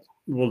that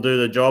will do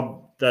the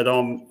job that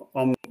I'm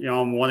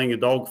wanting a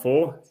dog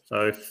for.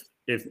 So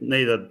if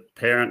neither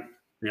parent,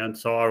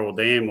 sire or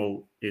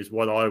dam is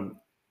what I'm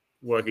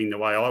working the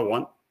way I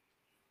want,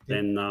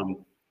 then I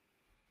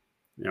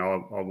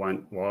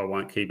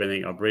won't keep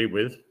anything I breed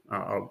with.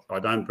 I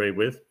don't breed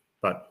with,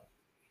 but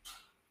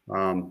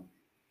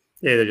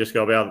they just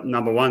got about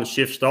number 1,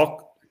 shift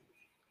stock.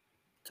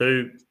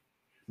 2,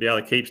 be able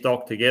to keep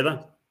stock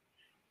together.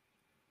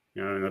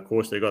 And of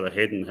course they've got a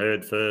head and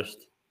herd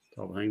first.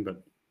 type of thing.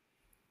 But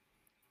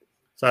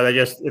so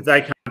if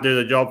they can't do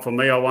the job for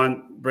me, I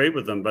won't breed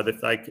with them. But if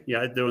they,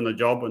 doing the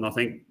job and I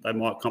think they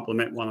might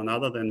complement one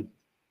another, then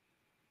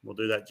we'll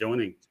do that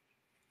joining.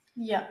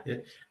 Yeah.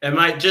 And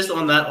mate, just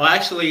on that,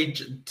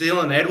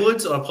 Dylan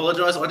Edwards, I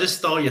apologize. I just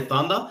stole your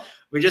thunder.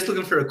 We're just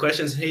looking for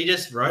questions. He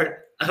just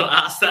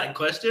asked that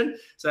question.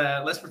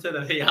 So let's pretend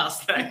that he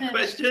asked that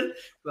question.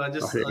 So I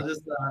just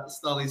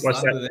stole his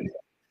thunder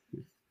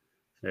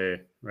there. Yeah,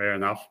 rare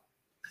enough.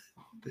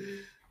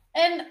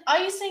 And are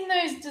you seeing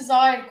those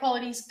desired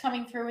qualities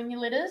coming through in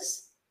your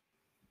litters?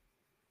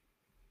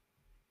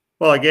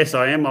 Well, I guess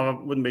I am. I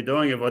wouldn't be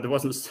doing it if I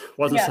wasn't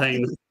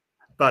seeing them.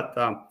 But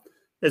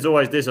there's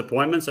always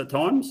disappointments at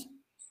times.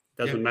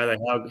 Doesn't matter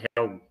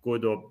how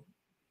good or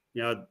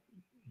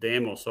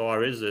dam or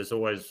sire is. There's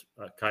always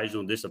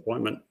occasional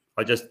disappointment.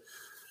 I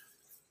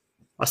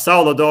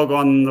sold a dog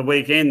on the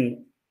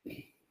weekend.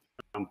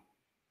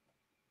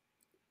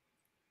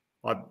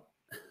 I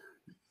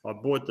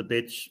bought the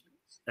bitch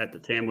at the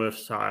Tamworth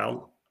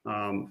sale.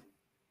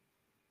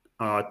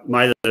 I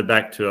made her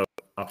back to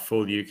a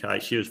full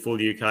UK. She was full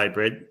UK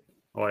bred,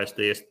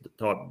 ISDS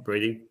type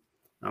breeding.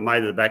 I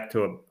made her back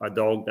to a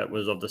dog that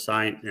was of the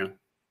same,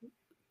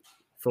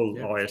 full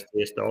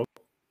ISDS dog.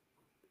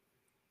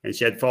 And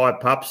she had 5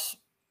 pups,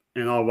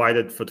 and I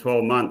waited for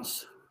 12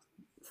 months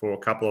for a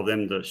couple of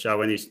them to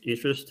show any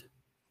interest.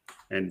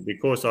 And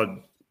because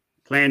I'd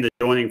planned the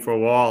joining for a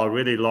while, I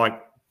really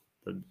liked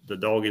the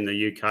dog in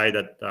the UK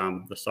that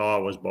the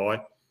sire was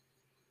by.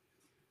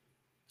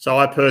 So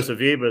I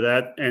persevered with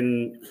that,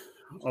 and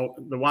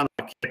the one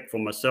I kept for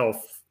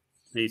myself,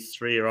 he's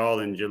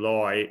 3-year-old in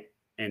July,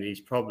 and he's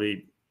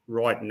probably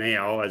right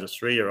now as a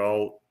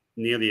 3-year-old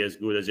nearly as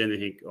good as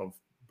anything I've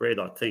bred,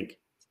 I think.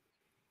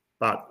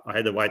 But I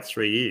had to wait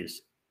 3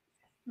 years.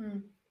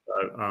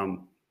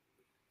 So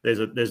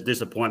there's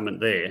disappointment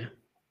there.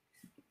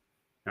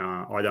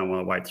 I don't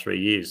want to wait 3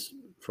 years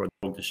for a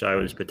dog to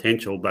show his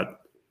potential,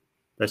 but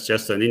that's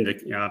just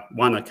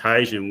one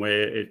occasion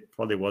where it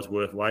probably was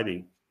worth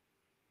waiting.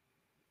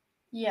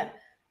 Yeah.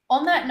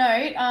 On that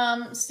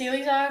note,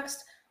 Steely's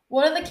asked,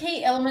 what are the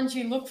key elements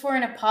you look for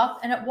in a pup,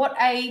 and at what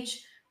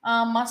age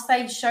must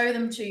they show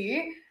them to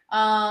you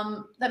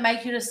that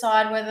make you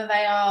decide whether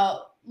they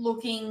are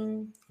what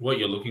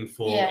you're looking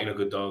for in a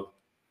good dog?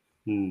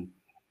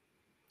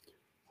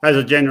 As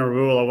a general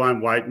rule, I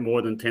won't wait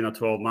more than 10 or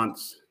 12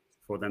 months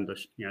for them to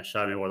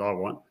show me what I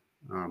want.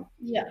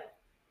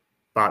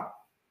 But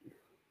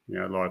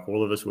like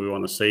all of us, we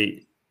want to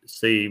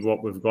see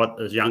what we've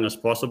got as young as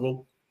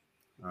possible.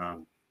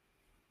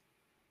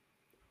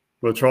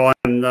 We'll try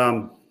and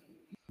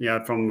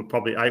from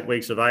probably 8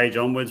 weeks of age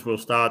onwards, we'll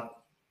start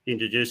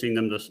introducing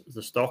them to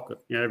the stock,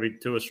 every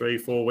 2 or 3,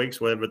 4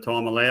 weeks, whatever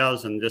time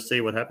allows, and just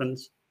see what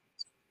happens.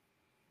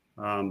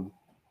 But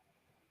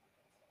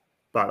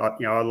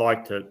I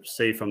like to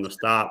see from the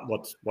start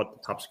what the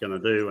pup's going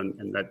to do,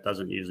 and that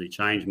doesn't usually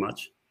change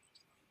much.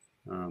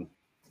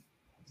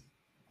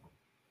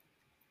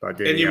 But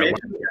then,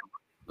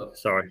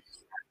 sorry.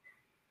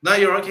 No,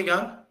 you're right. Keep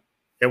going.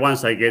 Yeah,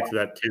 once they get to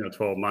that 10 or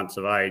 12 months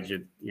of age,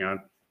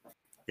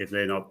 if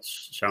they're not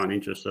showing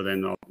interest,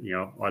 then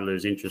I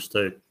lose interest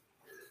too.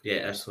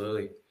 Yeah,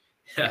 absolutely.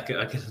 I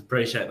can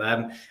appreciate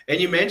that.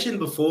 And you mentioned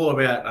before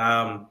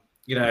about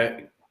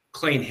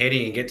clean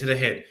heading and get to the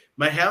head.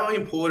 Mate, how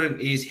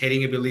important is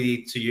heading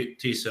ability to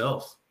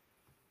yourself?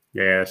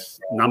 Yes,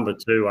 number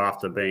 2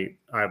 after being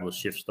able to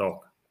shift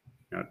stock.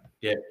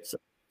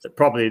 So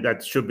probably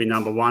that should be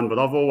number 1. But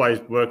I've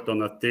always worked on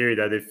the theory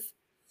that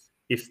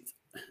if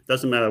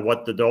doesn't matter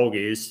what the dog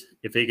is,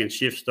 if he can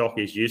shift stock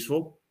is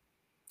useful,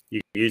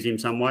 you can use him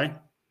some way.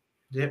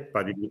 Yep.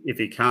 But if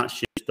he can't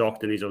shift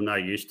stock, then he's of no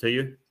use to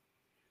you.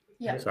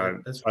 Yeah.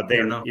 So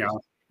then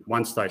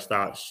once they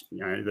start,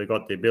 they've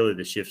got the ability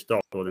to shift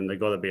stock, or then they've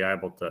got to be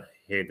able to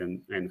head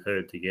and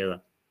herd together.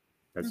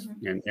 That's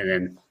and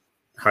then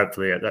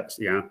hopefully that's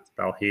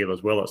they'll heal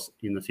as well as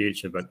in the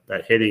future. But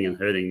that heading and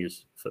herding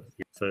is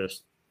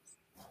first.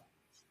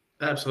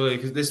 Absolutely,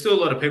 because there's still a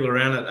lot of people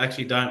around that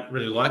actually don't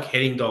really like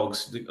heading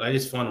dogs. They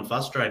just find them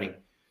frustrating.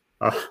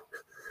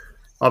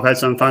 I've had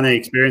some funny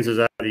experiences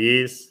over the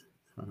years.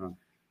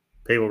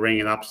 People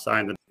ringing up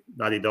saying that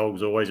bloody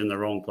dog's always in the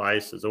wrong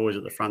place. It's always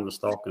at the front of the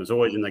stock, and it's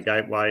always in the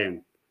gateway.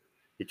 And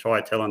you try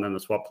telling them to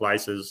swap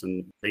places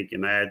and think you're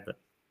mad. But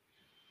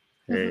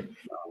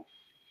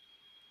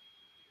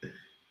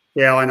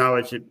I know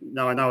what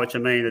you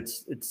mean.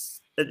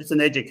 It's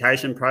an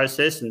education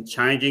process and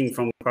changing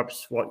from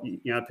perhaps what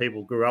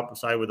people grew up,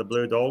 say, with a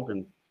blue dog,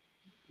 and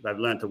they've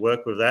learned to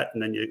work with that,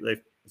 and then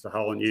it's a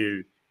whole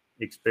new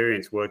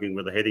experience working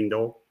with a heading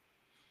dog.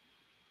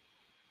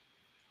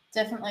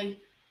 Definitely.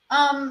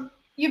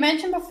 You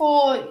mentioned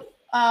before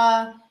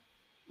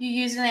you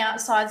use an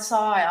outside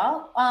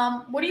sire.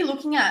 What are you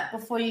looking at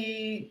before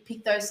you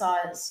pick those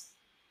sires?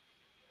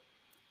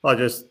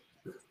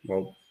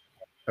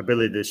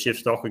 Ability to shift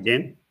stock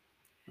again.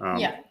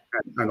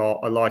 And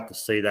I like to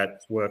see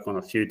that work on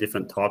a few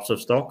different types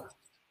of stock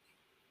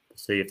to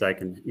see if they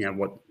can,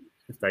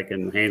 if they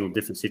can handle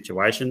different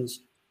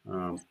situations.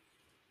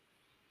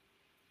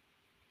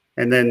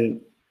 And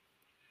then,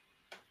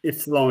 if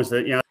as long as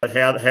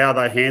how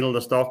they handle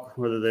the stock,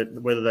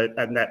 whether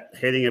and that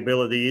heading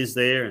ability is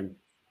there, and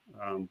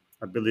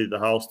ability to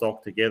hold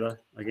stock together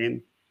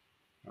again,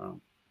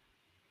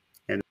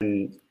 and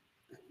then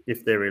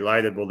if they're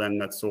related, well, then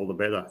that's all the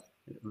better.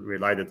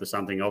 Related to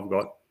something I've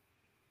got.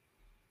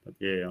 But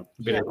yeah, a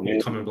bit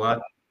of common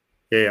blood.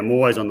 Yeah, I'm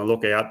always on the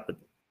lookout, but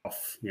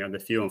the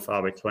few and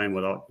far between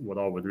what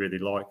I would really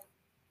like.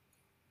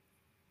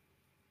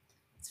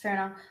 That's fair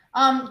enough.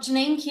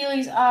 Janine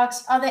Keeley's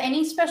asks, are there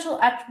any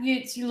special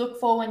attributes you look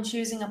for when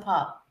choosing a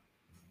pup?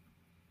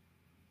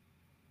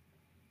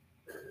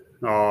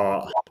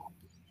 Oh,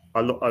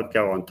 I'd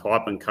go on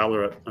type and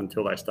colour it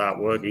until they start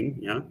working.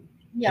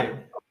 Yeah.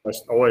 I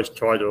always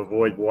try to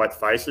avoid white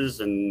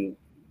faces and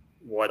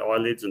white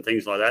eyelids and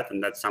things like that,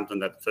 and that's something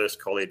that the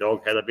first collie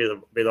dog had a bit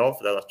of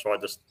that I tried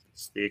to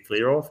steer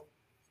clear of.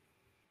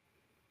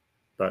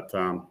 But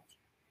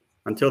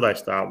until they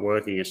start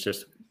working, it's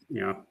just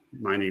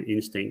mainly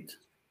instinct.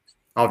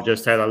 I've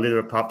just had a litter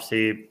of pups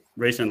here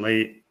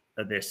recently.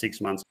 They're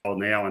 6 months old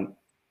now, and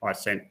I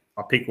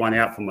picked one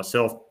out for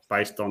myself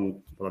based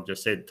on what I've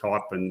just said,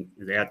 type and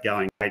his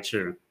outgoing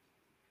nature.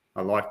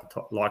 I liked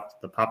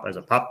the pup as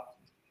a pup.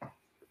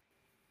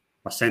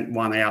 I sent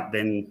one out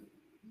then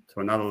to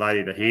another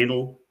lady to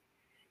handle,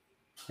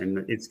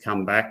 and it's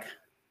come back,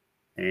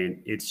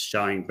 and it's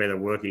showing better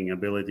working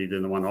ability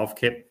than the one I've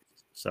kept.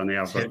 So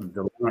now I've got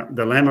the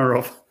dilemma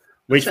of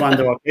which one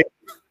do I pick?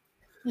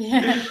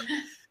 Yeah.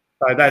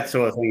 So that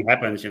sort of thing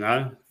happens,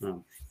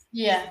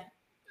 Yeah.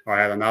 I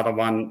had another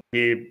one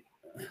here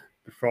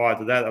prior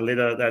to that, a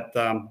litter that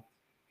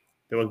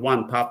there was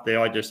one pup there.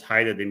 I just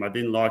hated him. I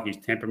didn't like his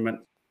temperament.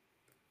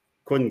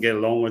 Couldn't get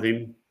along with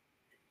him.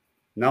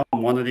 No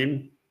one wanted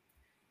him.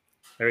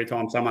 Every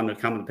time someone would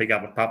come and pick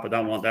up a pup, I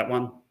don't want that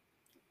one.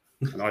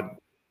 And I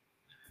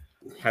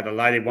had a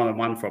lady wanted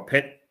one for a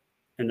pet,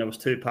 and there was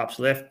 2 pups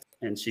left.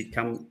 And she'd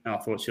come, and I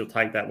thought she'll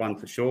take that one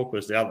for sure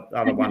because the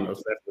other one that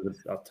was left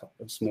was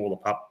a smaller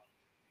pup.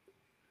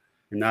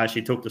 And no,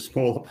 she took the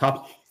smaller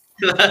pup.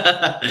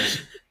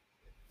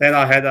 Then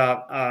I had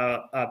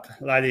a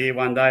lady here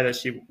one day that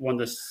she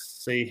wanted to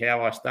see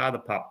how I start a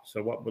pup.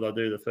 So what would I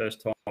do the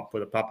first time I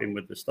put a pup in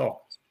with the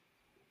stock?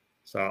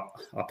 So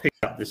I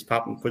picked up this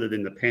pup and put it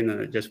in the pen,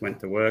 and it just went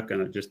to work,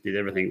 and it just did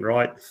everything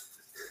right.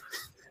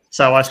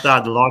 So I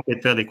started to like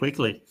it fairly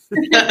quickly.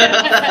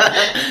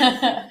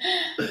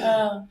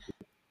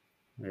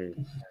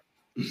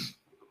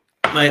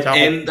 Mate,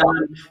 and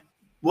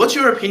what's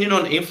your opinion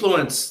on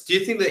influence? Do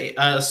you think that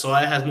a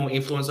sire has more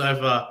influence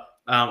over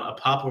a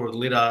pup or a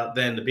litter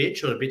than the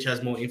bitch, or the bitch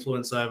has more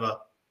influence over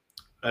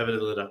the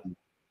litter?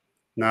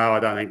 No, I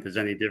don't think there's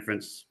any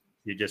difference.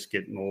 You just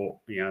get more,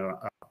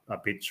 a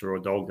bitch or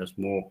a dog that's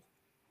more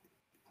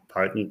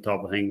potent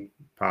type of thing,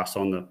 pass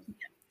on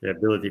the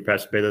ability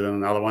perhaps better than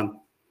another one.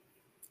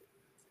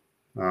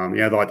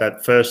 Like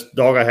that first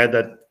dog I had,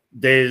 that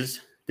Des,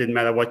 didn't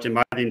matter what you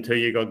made him to,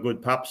 you got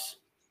good pups.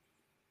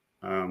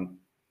 I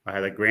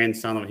had a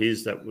grandson of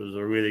his that was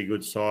a really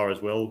good sire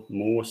as well,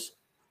 Morse.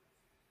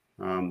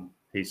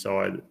 He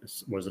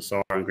was a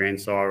sire and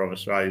grandsire of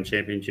Australian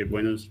Championship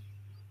winners.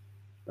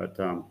 But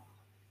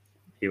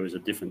he was a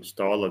different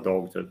style of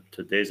dog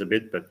to Des a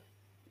bit, but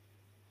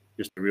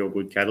just a real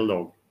good cattle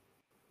dog.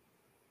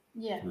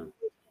 Yeah.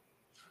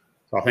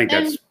 So I think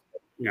that's,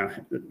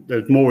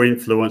 there's more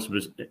influence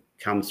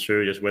comes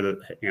through just whether,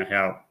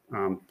 how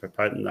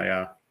potent they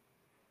are.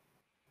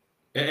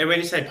 And when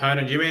you say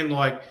potent, do you mean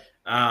like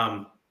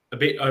a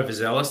bit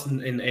overzealous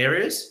in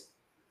areas?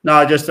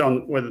 No, just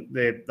on whether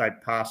they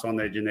pass on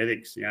their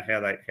genetics.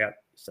 How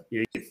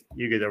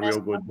you get a real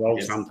good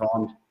dog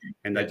sometimes,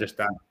 and they just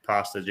don't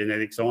pass the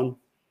genetics on.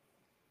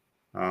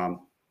 And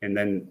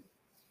then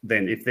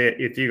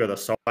if you got a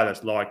sire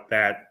that's like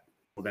that,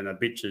 well, then a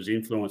bitch's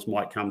influence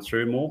might come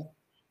through more.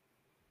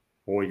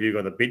 Or if you've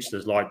got a bitch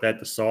that's like that,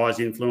 the size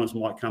influence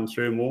might come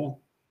through more.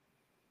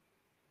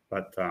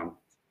 But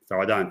so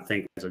I don't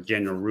think, as a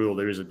general rule,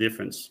 there is a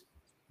difference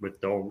with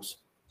dogs.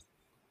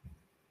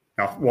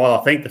 Now, while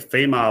I think the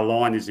female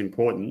line is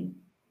important,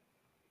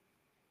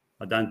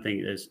 I don't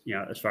think there's,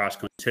 as far as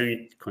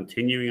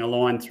continuing a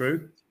line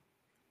through.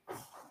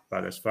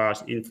 But as far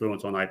as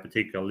influence on a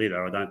particular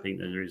litter, I don't think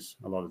there is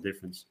a lot of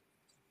difference.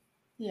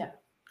 Yeah.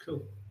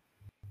 Cool.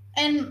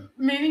 And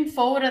moving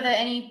forward, are there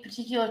any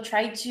particular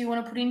traits you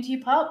want to put into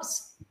your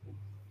pups?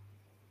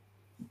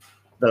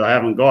 That I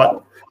haven't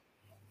got.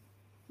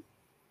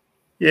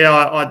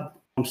 Yeah,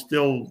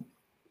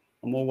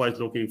 I'm always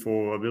looking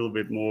for a little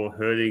bit more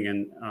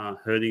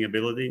herding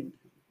ability,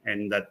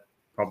 and that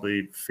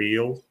probably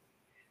feel.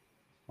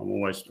 I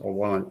want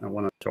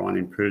to try and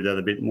improve that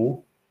a bit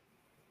more.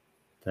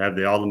 To have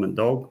the ultimate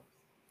dog.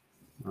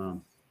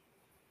 I'm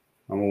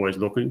always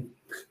looking,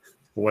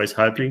 always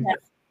hoping.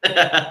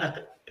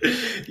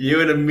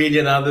 You and a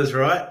million others,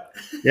 right?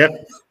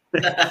 Yep.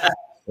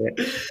 Yep.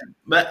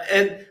 Mate,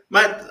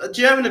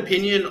 do you have an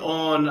opinion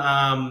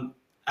on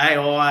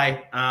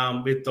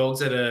AI with dogs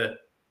that are,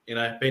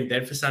 been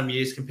dead for some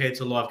years compared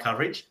to live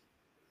coverage?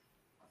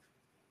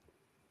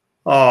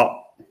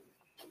 Oh,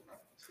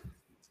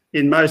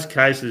 in most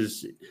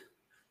cases,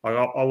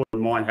 I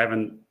wouldn't mind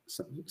having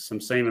some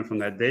semen from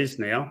that Des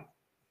now.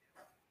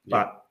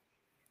 But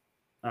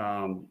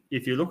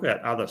if you look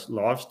at other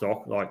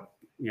livestock, like,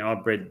 I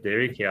bred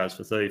dairy cows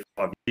for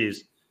 35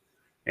 years,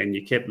 and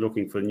you kept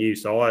looking for new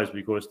sires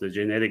because the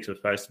genetics are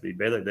supposed to be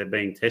better. They're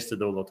being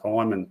tested all the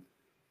time and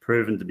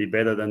proven to be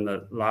better than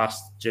the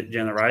last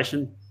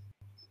generation.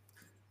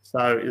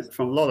 So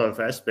from a lot of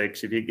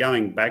aspects, if you're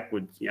going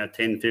backwards,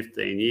 10,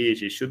 15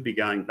 years, you should be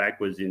going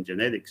backwards in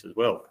genetics as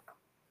well.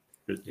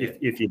 Because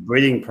if your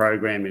breeding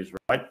program is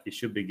right, you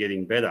should be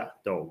getting better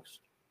dogs.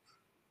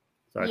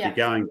 So if you're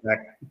going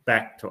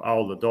back to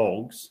older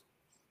dogs,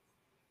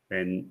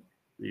 then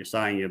you're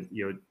saying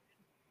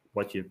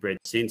what you've bred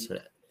since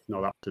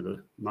not up to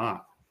the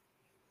mark.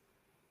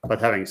 But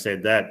having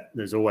said that,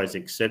 there's always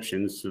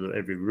exceptions to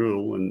every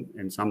rule,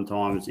 and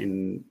sometimes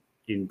in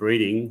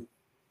breeding,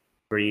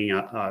 bringing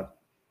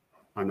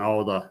an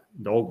older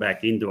dog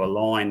back into a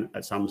line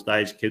at some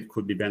stage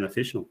could be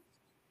beneficial.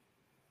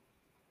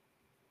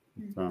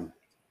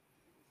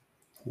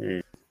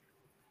 Yeah.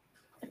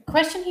 A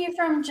question here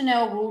from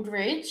Janelle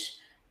Wooldridge.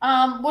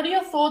 What are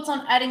your thoughts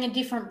on adding a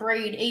different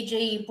breed,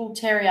 e.g. Bull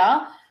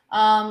Terrier,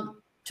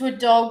 to a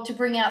dog to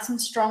bring out some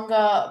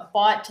stronger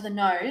bite to the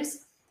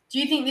nose? Do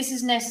you think this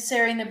is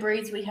necessary in the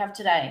breeds we have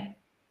today?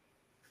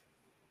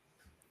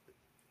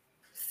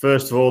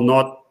 First of all,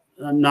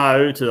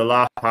 no to the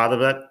last part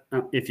of it,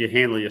 if you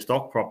handle your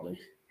stock properly.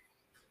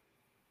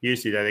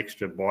 Usually that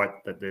extra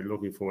bite that they're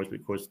looking for is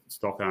because the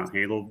stock aren't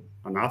handled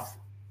enough.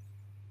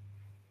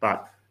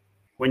 But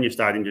when you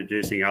start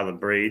introducing other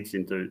breeds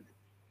into,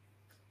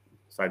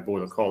 say,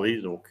 Border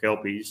Collies or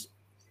Kelpies,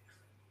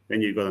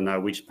 then you've got to know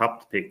which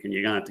pup to pick, and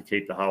you're going to have to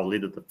keep the whole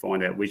litter to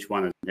find out which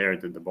one has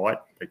inherited the bite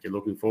that you're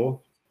looking for,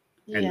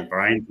 and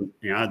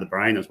the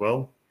brain as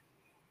well,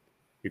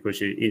 because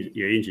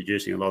you're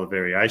introducing a lot of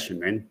variation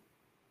then.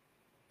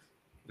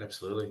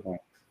 Absolutely.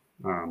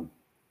 I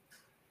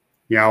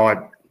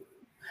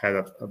had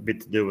a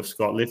bit to do with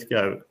Scott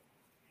Lithgow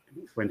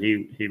when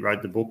he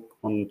wrote the book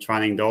on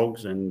training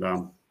dogs, and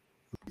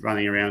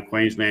running around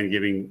Queensland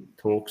giving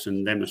talks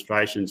and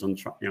demonstrations on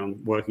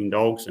working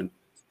dogs, and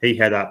he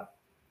had a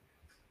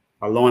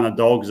line of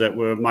dogs that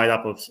were made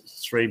up of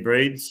 3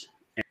 breeds,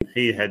 and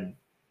he had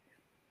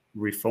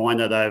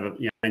refined it over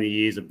many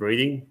years of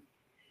breeding.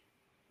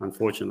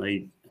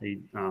 Unfortunately,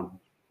 he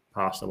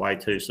passed away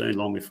too soon,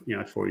 long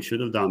before he should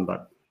have done.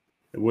 But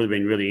it would have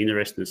been really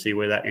interesting to see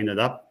where that ended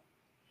up.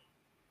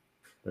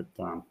 But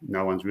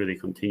no one's really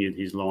continued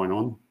his line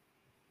on.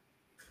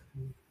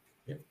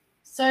 Yep.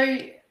 So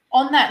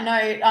on that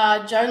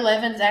note, Joe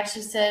Levins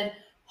actually said,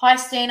 "Hi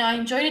Stan, I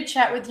enjoyed a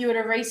chat with you at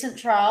a recent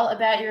trial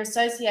about your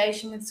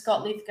association with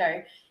Scott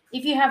Lithgow.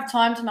 If you have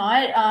time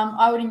tonight,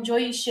 I would enjoy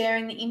you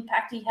sharing the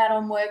impact he had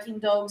on working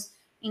dogs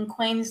in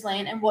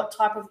Queensland and what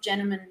type of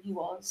gentleman he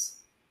was."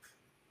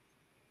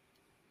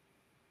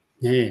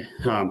 Yeah.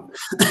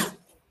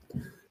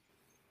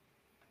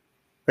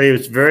 He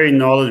was a very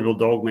knowledgeable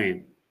dog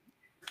man.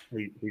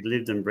 He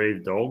lived and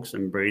breathed dogs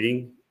and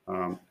breeding.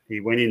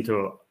 He went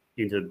into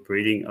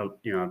breeding,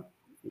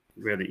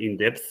 really in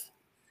depth.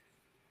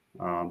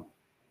 I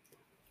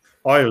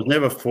was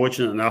never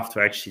fortunate enough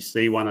to actually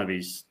see one of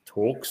his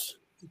talks,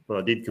 but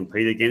I did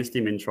compete against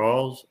him in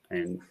trials.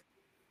 And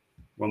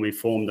when we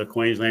formed the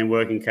Queensland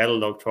Working Cattle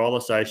Dog Trial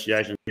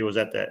Association, he was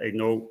at that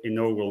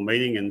inaugural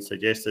meeting and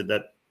suggested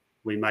that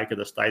we make it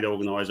a state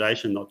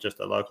organisation, not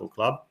just a local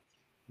club,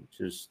 which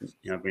has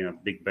been a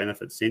big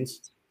benefit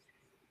since.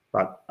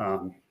 But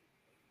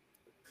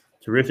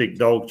terrific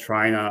dog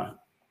trainer,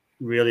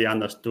 really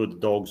understood the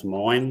dog's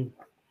mind.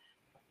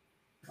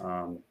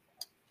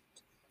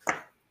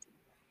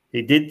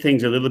 He did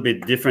things a little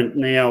bit different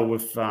now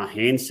with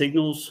hand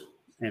signals,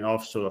 and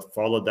I've sort of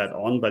followed that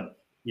on. But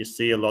you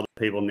see a lot of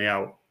people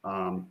now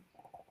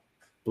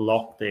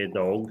block their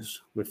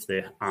dogs with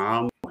their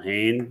arm or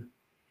hand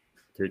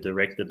to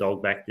direct the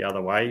dog back the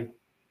other way,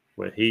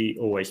 where he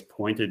always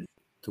pointed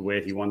to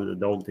where he wanted the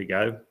dog to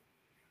go.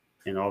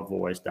 And I've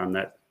always done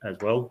that as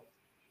well.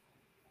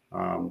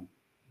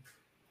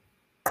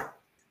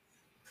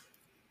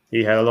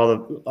 He had a lot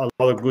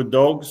of good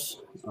dogs.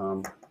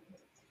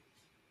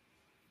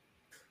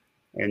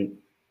 And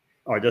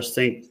I just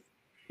think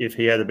if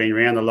he had been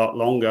around a lot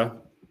longer,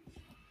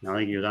 I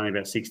think he was only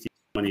about 60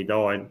 when he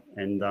died,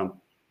 and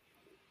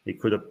he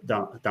could have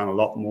done a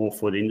lot more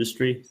for the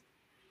industry.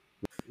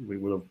 We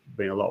would have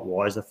been a lot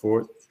wiser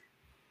for it.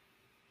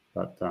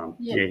 But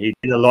he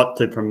did a lot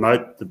to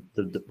promote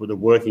the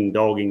working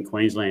dog in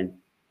Queensland.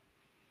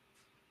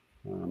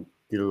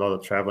 Did a lot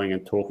of travelling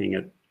and talking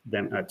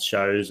at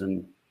shows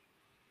and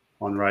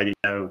on radio,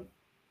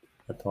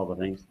 that type of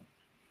thing.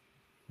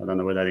 I don't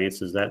know whether that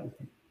answers that.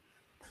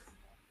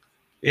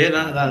 Yeah,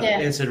 that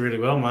answered really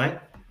well, mate.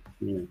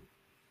 Yeah.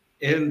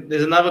 And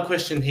there's another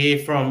question here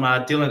from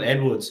Dylan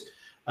Edwards.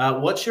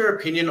 What's your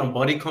opinion on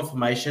body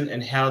conformation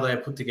and how they are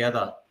put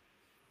together?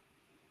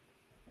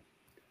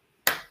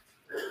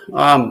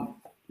 Well,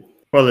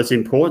 it's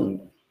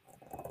important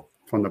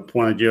from the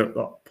point of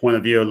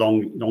view of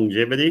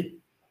longevity.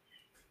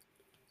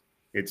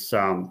 It's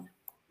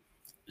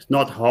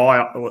not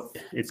high.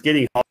 It's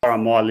getting higher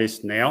on my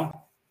list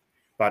now,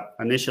 but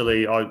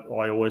initially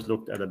I always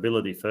looked at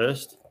ability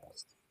first,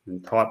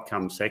 and type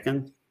comes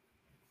second.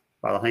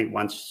 But I think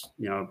once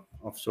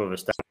I've sort of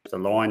established a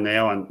line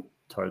now, and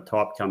so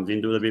type comes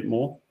into it a bit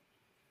more.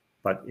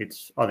 But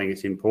I think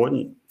it's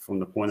important from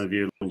the point of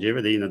view of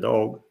longevity in a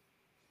dog,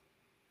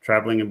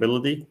 travelling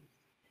ability.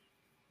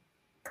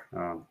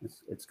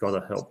 It's got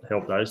to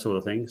help those sort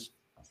of things.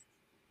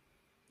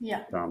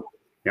 Yeah.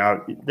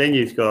 Then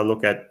you've got to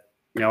look at.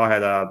 I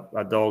had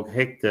a dog,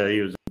 Hector.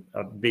 He was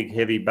a big,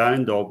 heavy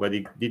bone dog, but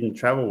he didn't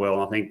travel well.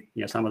 And I think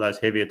some of those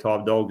heavier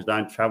type dogs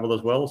don't travel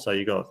as well. So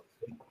you got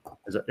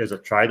there's a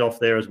trade-off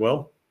there as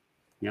well.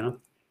 Have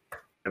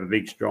a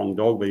big, strong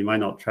dog, but he may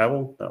not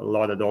travel. A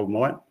lighter dog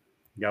might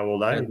go all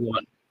day.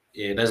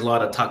 There's a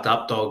lot of tucked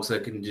up dogs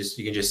that you can just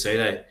see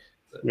they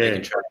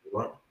can travel a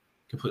lot.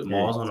 You can put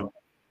miles on them.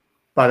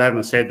 But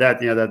having said that,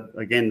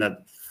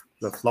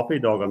 the floppy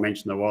dog I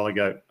mentioned a while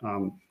ago.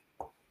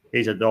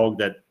 He's a dog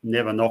that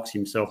never knocks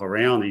himself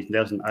around. He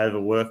doesn't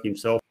overwork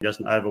himself. He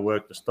doesn't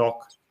overwork the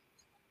stock,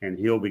 and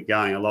he'll be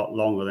going a lot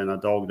longer than a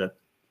dog that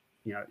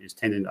is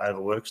tending to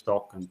overwork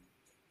stock and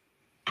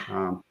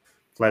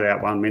flat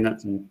out 1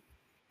 minute and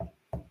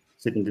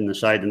sitting in the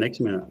shade the next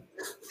minute.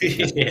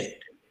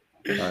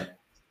 So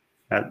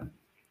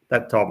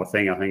that type of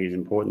thing, I think, is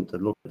important to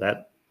look at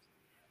that.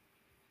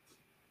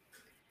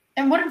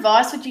 And what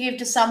advice would you give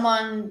to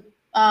someone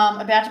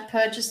about to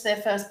purchase their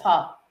first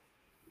pup?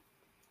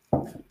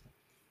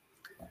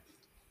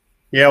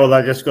 Yeah, well,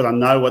 they just got to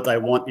know what they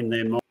want in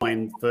their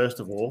mind, first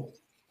of all.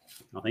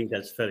 I think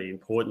that's fairly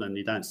important, and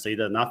you don't see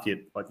that enough yet.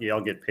 But I'll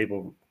get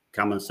people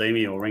come and see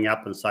me or ring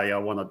up and say, I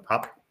want a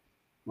pup.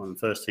 Well, the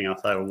first thing I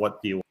say, well,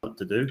 what do you want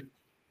to do?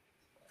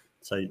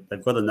 So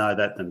they've got to know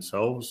that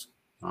themselves.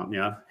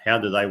 How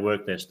do they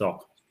work their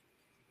stock?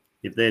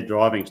 If they're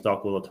driving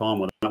stock all the time,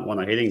 well, they don't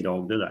want a heading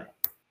dog, do they?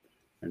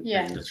 And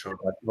That's right.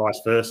 Vice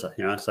versa,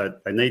 so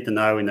they need to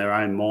know in their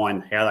own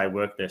mind how they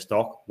work their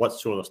stock, what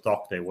sort of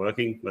stock they're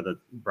working, whether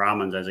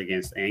Brahmans as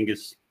against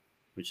Angus,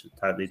 which is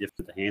totally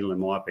different to handle in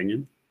my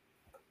opinion.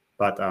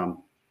 But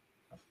know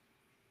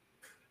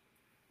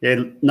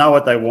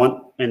what they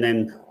want, and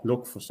then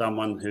look for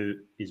someone who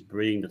is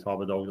breeding the type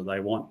of dog that they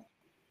want,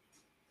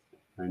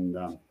 and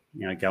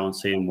go and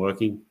see them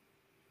working.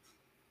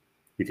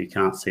 If you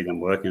can't see them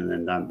working,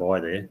 then don't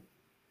buy there.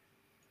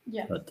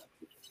 Yeah. But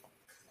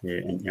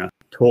and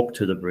talk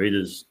to the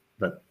breeders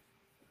that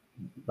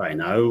they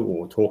know,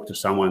 or talk to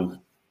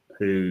someone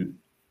who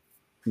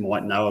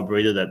might know a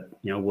breeder that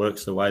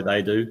works the way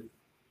they do.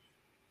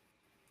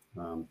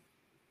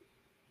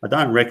 I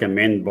don't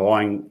recommend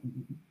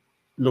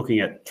looking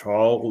at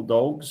trial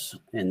dogs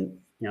and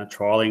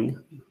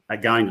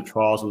going to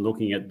trials and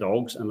looking at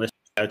dogs unless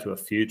you go to a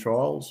few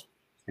trials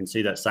and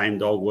see that same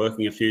dog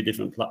working a few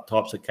different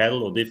types of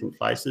cattle or different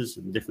places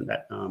and different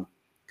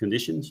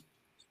conditions.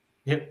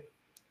 Yep.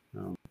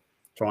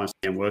 Try and see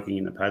them working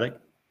in the paddock,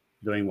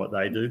 doing what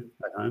they do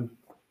at home.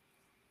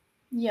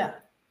 Yeah.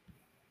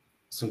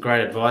 Some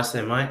great advice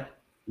there, mate.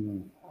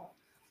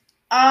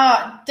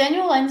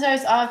 Daniel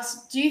Lenzos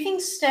asks, do you think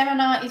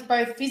stamina is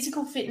both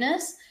physical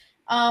fitness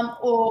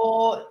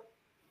or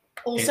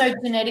also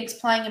genetics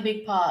playing a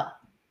big part?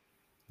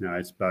 No,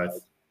 it's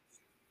both.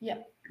 Yeah.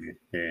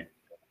 Yeah.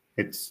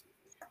 It's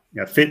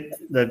fit.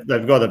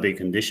 They've got to be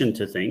conditioned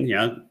to things,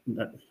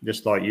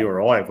 just like you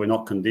or I. If we're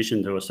not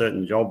conditioned to a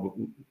certain job,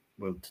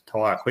 we'll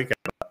tire quicker.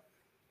 But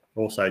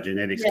also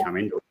genetics come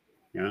into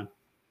it.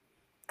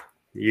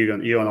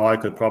 You and I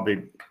could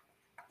probably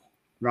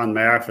run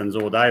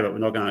marathons all day, but we're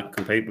not going to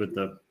compete with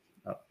the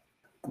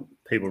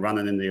people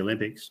running in the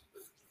Olympics.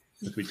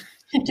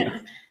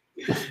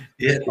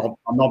 Yeah,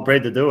 I'm not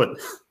bred to do it.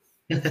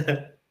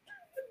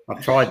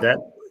 I've tried that.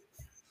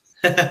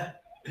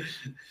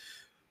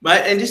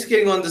 Mate, and just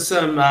getting on to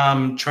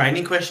some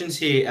training questions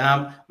here.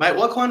 Mate,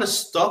 what kind of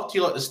stock do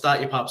you like to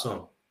start your pups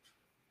on?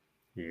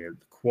 Yeah,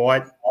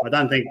 I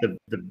don't think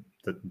the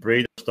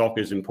breed of stock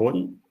is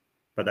important,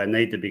 but they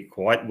need to be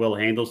quite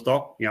well-handled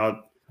stock.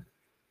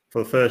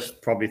 For the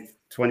first probably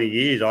 20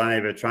 years, I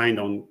never trained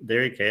on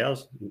dairy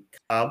cows,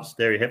 calves,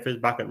 dairy heifers,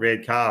 bucket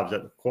red calves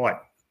that quite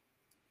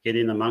get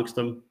in amongst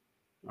them,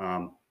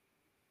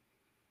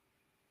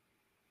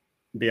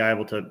 be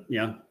able to,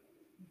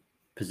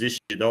 position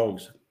your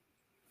dogs.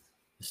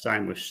 The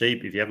same with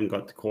sheep. If you haven't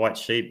got quiet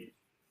sheep,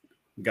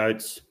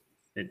 goats,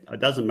 it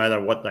doesn't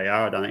matter what they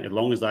are, I don't think, as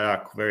long as they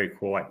are very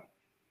quiet.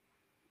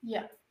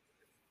 Yeah.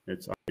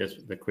 It's, I guess,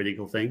 the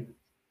critical thing.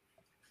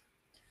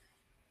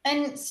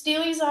 And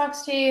Steely's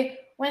asked here,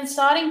 when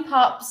starting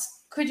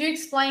pups, could you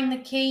explain the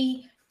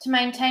key to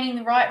maintaining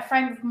the right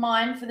frame of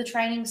mind for the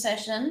training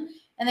session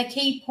and the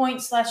key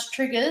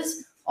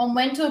points/triggers on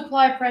when to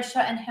apply pressure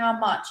and how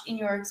much in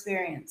your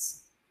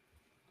experience?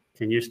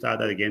 Can you start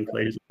that again,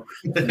 please?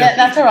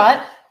 That's all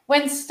right.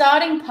 When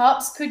starting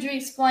pups, could you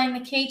explain the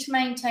key to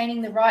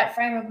maintaining the right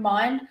frame of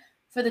mind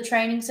for the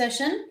training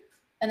session?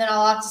 And then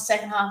I'll ask the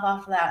second half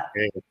after that.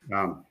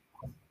 Yeah,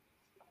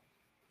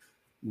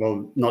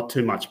 well, not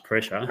too much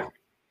pressure.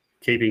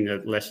 keeping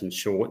the lesson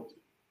short.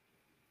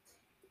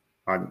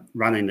 I'm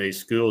running these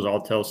schools.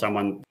 I'll tell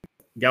someone,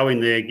 go in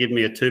there, give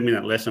me a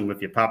 2-minute lesson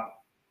with your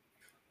pup.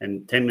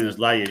 And 10 minutes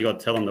later, you've got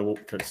to tell them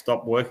to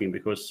stop working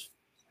because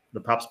the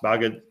pup's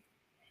buggered.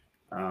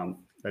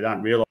 They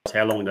don't realise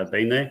how long they've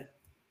been there.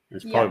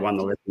 It's probably one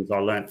of the lessons I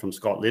learnt from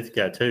Scott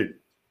Lithgow too.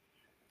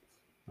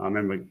 I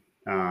remember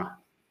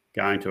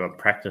going to a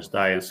practice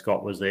day and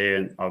Scott was there,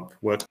 and I've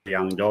worked with a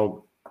young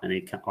dog, and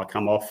I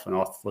come off and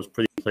I was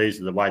pretty pleased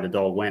with the way the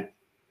dog went.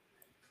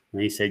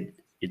 And he said,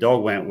 your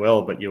dog went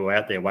well, but you were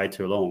out there way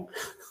too long.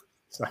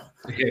 So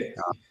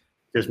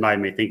just made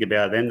me think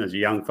about it then. As a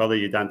young fella,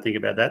 you don't think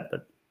about that,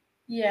 but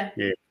yeah,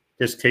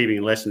 just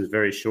keeping lessons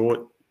very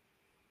short,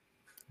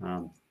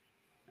 and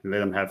let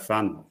them have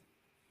fun,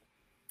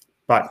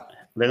 but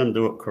let them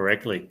do it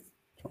correctly.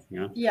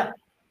 Yeah.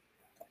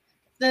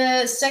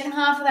 The second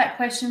half of that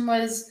question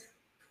was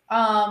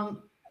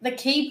the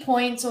key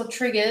points or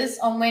triggers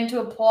on when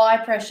to apply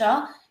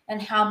pressure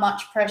and how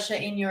much pressure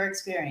in your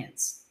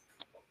experience.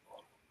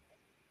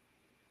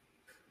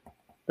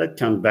 That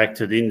comes back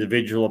to the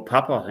individual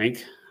pup, I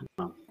think.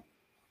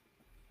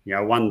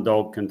 One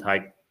dog can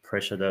take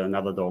pressure that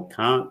another dog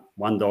can't.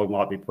 One dog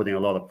might be putting a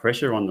lot of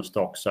pressure on the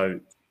stock, so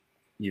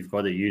you've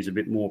got to use a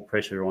bit more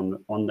pressure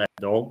on that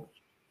dog.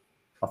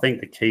 I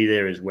think the key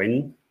there is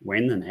when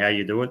and how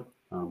you do it.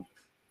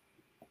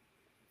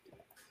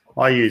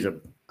 I use a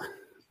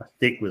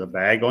stick with a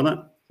bag on it,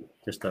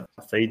 just a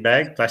feed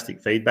bag, plastic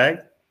feed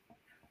bag,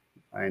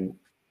 and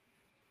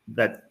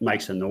that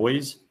makes a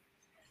noise,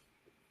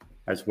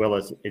 as well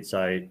as it's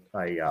a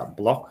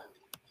block,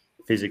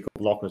 physical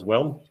block as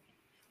well.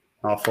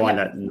 I find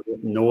that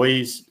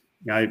noise,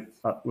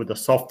 with a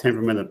soft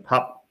temperamented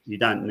pup, you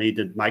don't need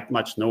to make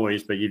much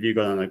noise, but if you've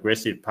got an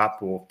aggressive pup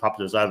or pup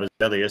that's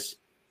overzealous,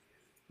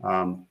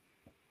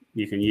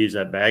 you can use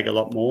that bag a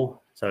lot more.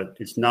 So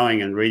it's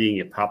knowing and reading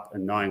your pup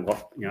and knowing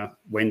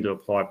when to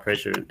apply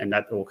pressure, and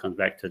that all comes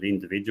back to the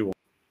individual.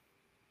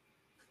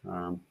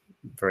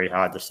 Very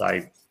hard to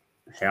say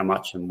how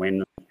much and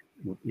when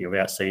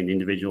without seeing the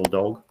individual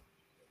dog.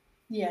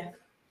 Yeah.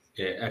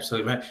 Yeah,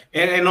 absolutely, mate.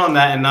 And on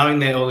that, and knowing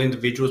they're all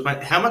individuals,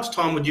 mate, how much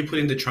time would you put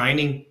into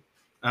training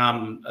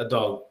a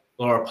dog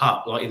or a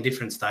pup, like in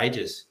different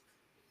stages?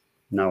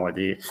 No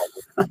idea.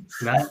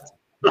 No?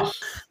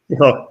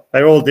 Look,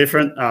 they're all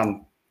different.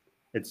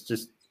 It's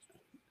just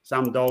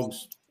some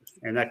dogs,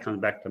 and that comes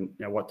back to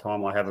what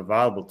time I have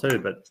available too.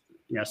 But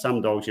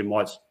some dogs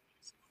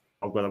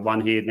I've got one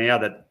here now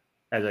that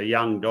as a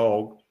young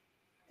dog,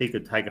 he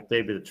could take a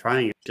fair bit of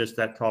training. It's just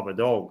that type of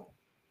dog.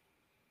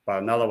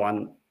 But another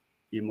one,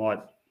 you might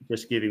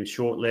just give him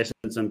short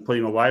lessons and put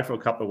him away for a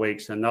couple of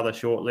weeks. Another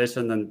short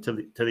lesson until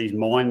his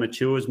mind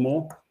matures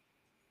more.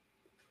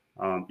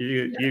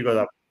 You've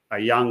got a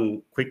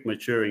young, quick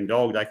maturing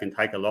dog, they can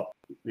take a lot,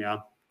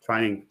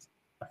 training,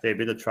 a fair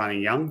bit of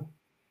training young.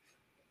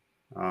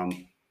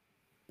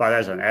 But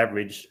as an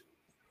average,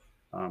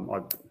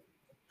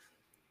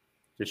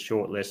 just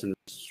short lessons,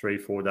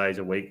 3-4 days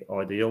a week,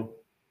 ideal.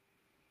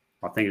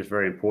 I think it's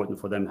very important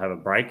for them to have a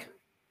break.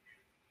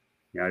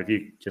 If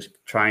you just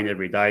train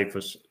every day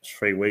for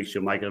 3 weeks,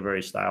 you'll make a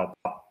very stale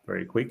pup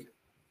very quick.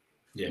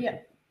 Yeah.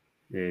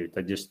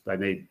 They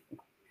need,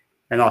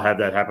 and I have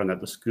that happen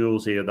at the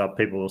schools here. That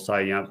people will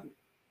say,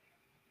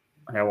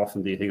 how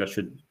often do you think I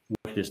should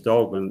work this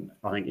dog? And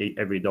I think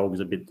every dog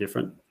is a bit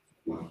different.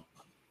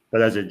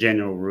 But as a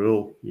general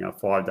rule,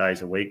 5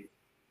 days a week,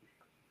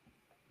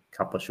 a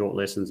couple of short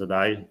lessons a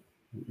day,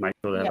 make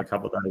sure they have a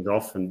couple of days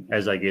off. And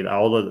as they get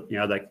older,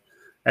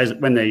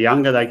 when they're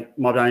younger, they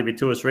might only be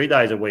 2 or 3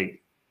 days a week.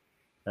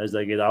 As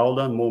they get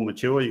older, more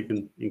mature, you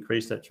can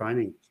increase that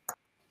training.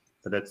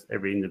 But that's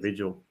every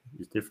individual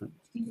is different.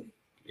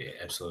 Yeah,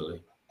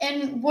 absolutely.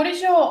 And what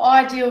is your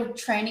ideal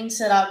training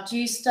setup? Do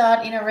you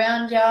start in a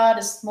round yard,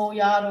 a small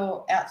yard,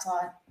 or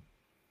outside?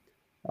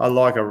 I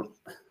like a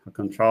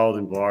controlled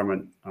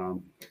environment,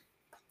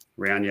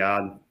 round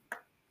yard.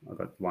 I've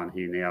got one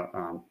here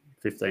now,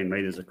 15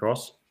 metres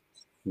across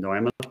in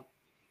diameter.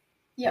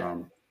 Yeah.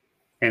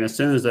 And as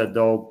soon as that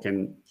dog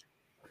can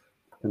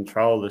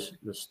control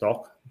the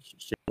stock,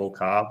 sheep or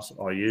calves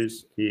I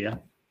use here,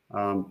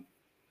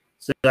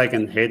 so they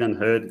can head and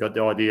herd, got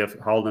the idea of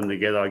holding them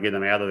together, I get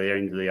them out of there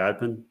into the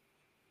open.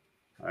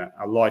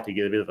 I like to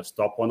get a bit of a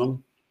stop on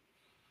them,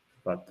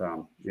 but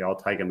I'll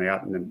take them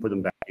out and then put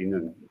them back in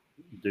and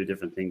do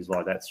different things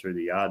like that through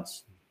the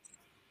yards.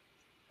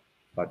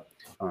 But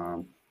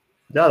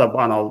the other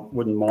one I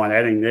wouldn't mind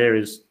adding there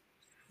is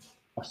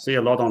I see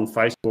a lot on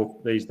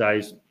Facebook these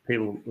days,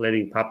 people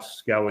letting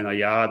pups go in a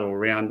yard or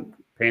round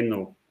pen,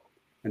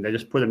 and they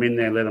just put them in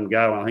there and let them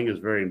go. And I think it's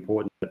very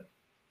important that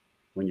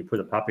when you put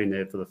a pup in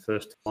there for the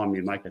first time,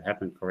 you make it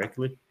happen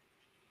correctly.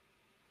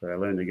 So they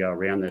learn to go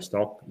around their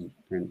stock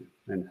and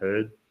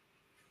herd.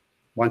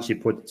 Once you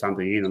put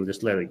something in and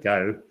just let it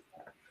go,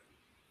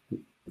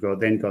 you've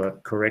then got to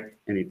correct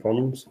any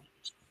problems.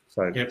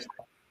 So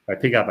they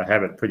pick up a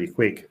habit pretty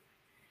quick.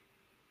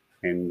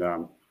 And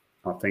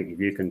I think if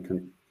you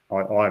can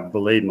I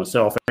believe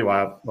myself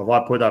anyway, if I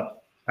put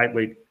up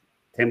 8-week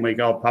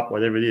 10-week-old pup,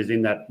 whatever it is,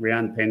 in that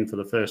round pen for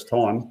the first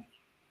time,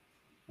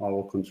 I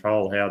will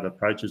control how it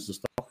approaches the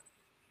stock,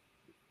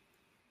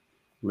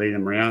 lead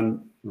them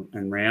round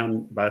and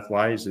round both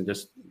ways, and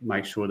just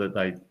make sure that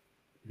they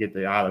get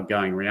the art of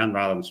going round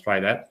rather than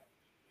straight at.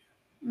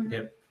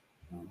 Yep.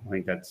 I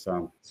think that's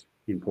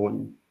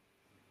important.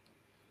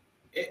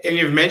 And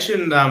you've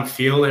mentioned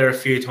feel there a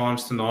few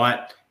times tonight,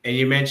 and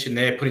you mentioned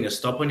there putting a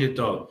stop on your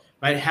dog.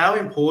 Mate, how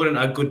important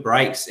are good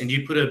breaks? And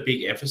you put a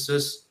big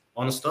emphasis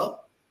on a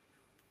stop?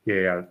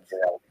 Yeah,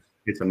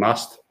 it's a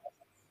must.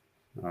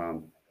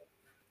 The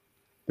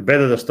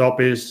better the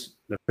stop is,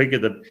 the quicker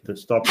the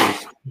stop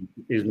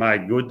is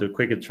made good, the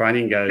quicker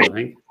training goes, I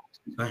think.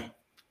 Right.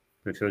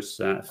 Because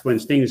when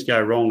things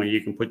go wrong and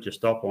you can put your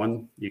stop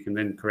on, you can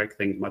then correct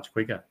things much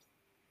quicker.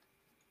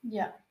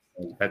 Yeah.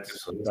 That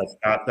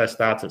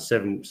starts at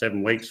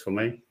seven weeks for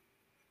me.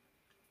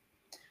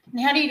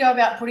 And how do you go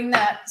about putting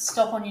that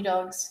stop on your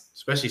dogs?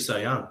 Especially so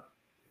young.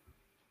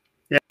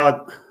 Yeah,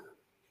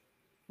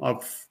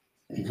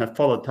 I've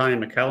followed Tony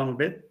McCallum a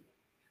bit.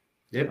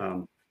 Yep.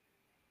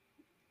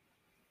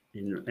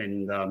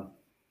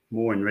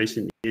 More in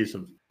recent years,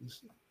 I've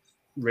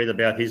read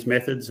about his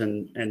methods,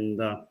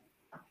 and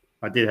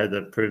I did have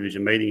the privilege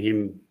of meeting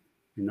him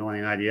in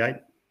 1988,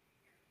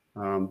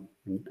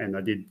 and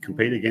I did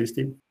compete against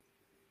him.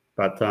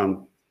 But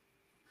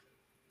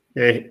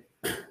yeah,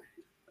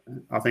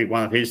 I think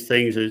one of his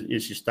things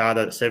is you start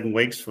at 7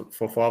 weeks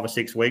for 5 or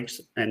 6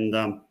 weeks, and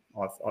I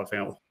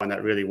find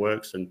that really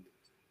works. And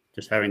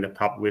just having the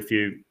pup with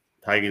you,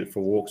 taking it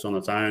for walks on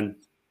its own,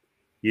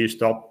 you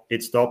stop,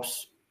 it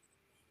stops,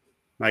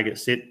 make it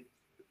sit.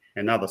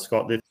 Another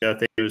Scott Lithgow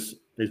thing is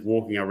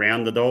walking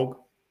around the dog.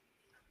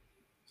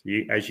 So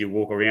as you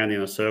walk around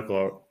in a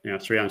circle,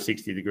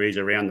 360 degrees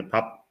around the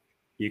pup,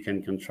 you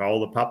can control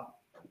the pup.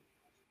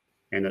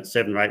 And at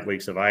 7 or 8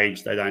 weeks of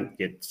age, they don't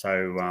get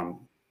so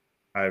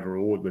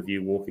overawed with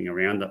you walking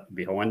around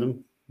behind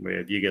them. Where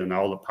if you get an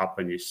older pup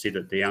and you sit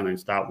it down and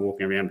start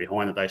walking around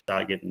behind it, they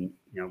start getting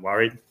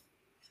worried.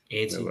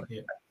 Yeah.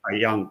 A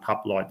young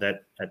pup like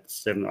that at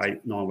 7,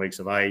 8, 9 weeks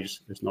of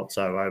age is not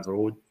so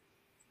overawed.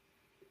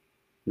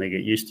 They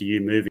get used to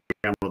you moving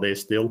around while they're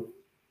still.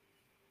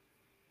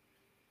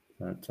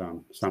 That's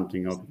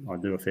something I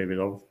do a fair bit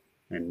of,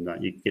 and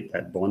you get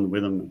that bond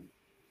with them.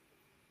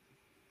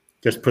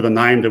 Just put a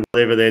name to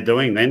whatever they're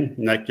doing then,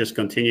 and that just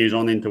continues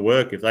on into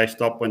work. If they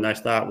stop when they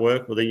start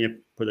work, well, then you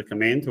put a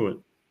command to it.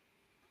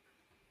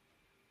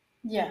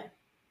 Yeah.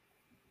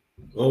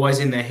 Always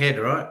in their head,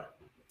 right?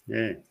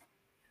 Yeah.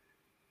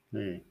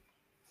 Yeah.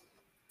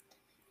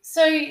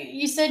 So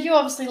you said you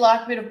obviously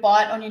like a bit of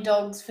bite on your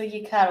dogs for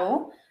your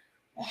cattle.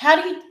 How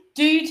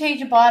do you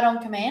teach a bite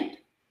on command?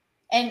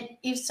 And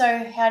if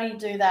so, how do you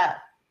do that?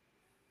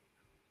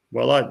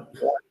 Well, I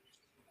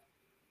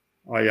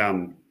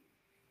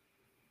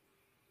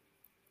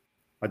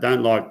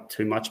don't like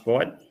too much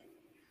bite.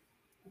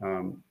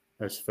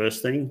 That's the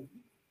first thing.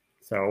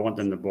 So I want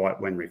them to bite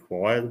when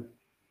required.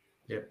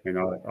 Yep. And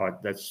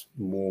that's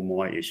more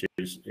my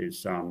issues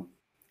is I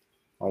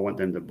want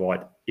them to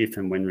bite if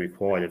and when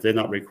required. If they're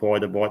not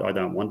required to bite, I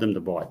don't want them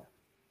to bite.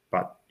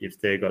 But if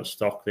they've got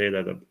stock there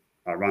that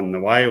are running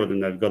away, or then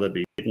they've got to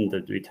be bidden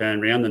to be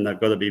turned around, then they've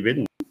got to be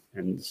bidden.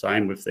 And the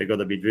same if they've got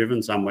to be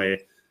driven somewhere.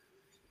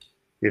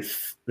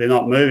 If they're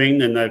not moving,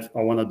 then I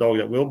want a dog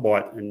that will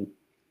bite. And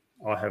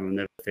I haven't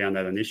never found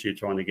that an issue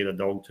trying to get a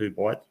dog to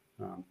bite.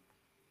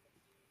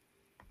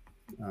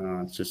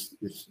 It's just,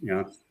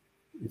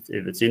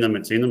 if it's in them,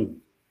 it's in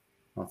them,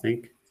 I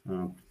think.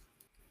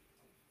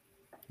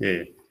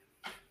 Yeah.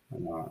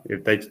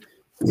 If they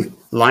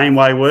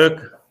laneway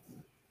work,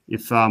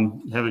 if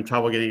having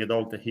trouble getting a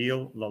dog to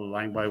heel, a lot of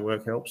laneway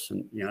work helps.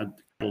 And,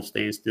 cattle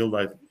stand still,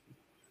 they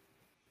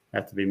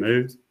have to be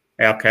moved.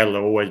 Our cattle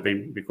have always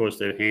been, because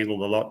they're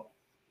handled a lot,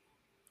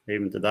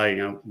 even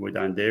today, we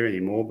don't dare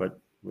anymore, but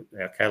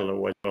our cattle are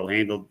always well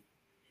handled,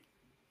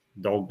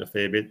 dogged a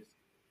fair bit.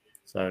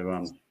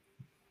 So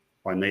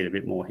I need a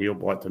bit more heel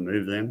bite to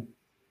move them,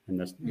 and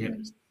that's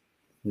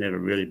never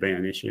really been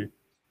an issue.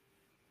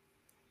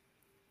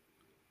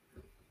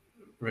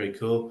 Very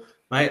cool.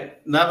 Mate,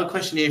 another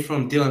question here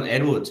from Dylan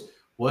Edwards.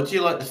 What do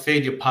you like to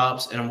feed your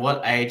pups, and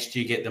what age do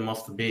you get them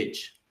off the bitch?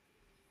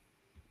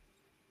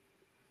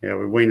 Yeah,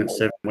 we wean at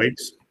 7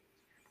 weeks.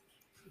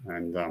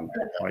 And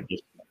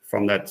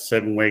from that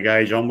 7-week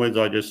age onwards,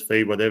 I just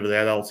feed whatever the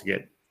adults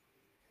get.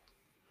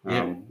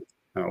 I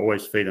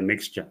always feed a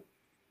mixture.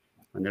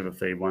 I never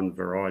feed one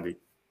variety.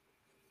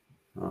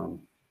 I'm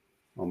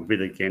a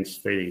bit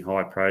against feeding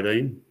high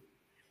protein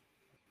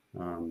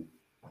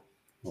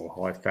or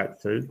high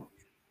fat food.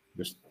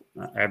 Just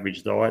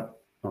average diet.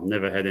 I've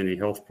never had any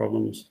health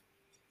problems.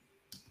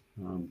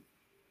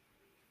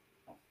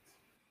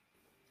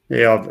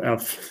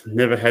 I've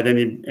never had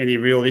any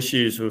real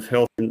issues with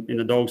health in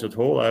the dogs at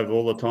all over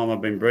all the time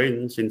I've been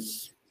breeding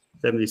since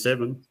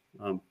 77.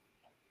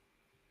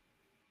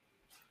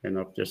 And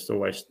I've just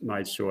always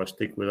made sure I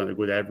stick with a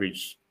good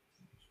average,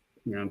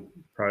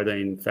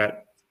 protein,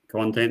 fat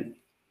content,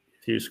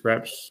 a few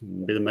scraps, a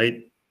bit of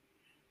meat.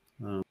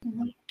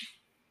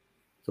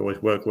 it's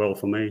always worked well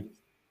for me.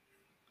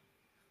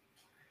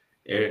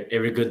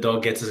 Every good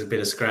dog gets a bit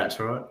of scratch,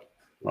 right?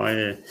 Oh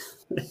yeah.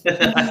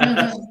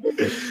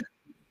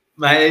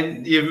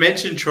 Mate, you've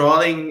mentioned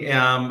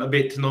trialling a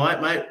bit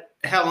tonight, mate.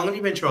 How long have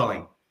you been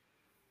trialling?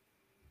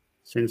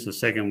 Since the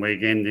second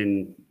weekend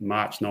in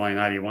March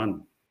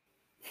 1981.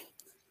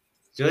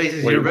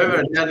 Jesus, you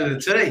remember it down to the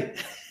T.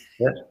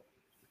 Yeah.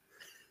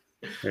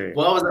 Yeah.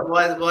 Why was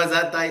that? Why is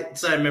that date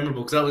so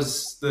memorable? Because that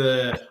was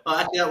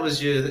actually that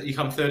was you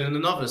come third in the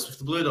novice with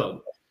the Blue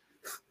Dog.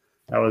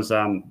 That was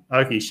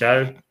Oki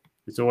show.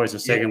 It's always the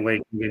second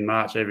week in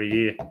March every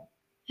year. So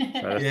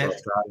that's what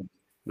started,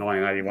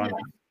 1981.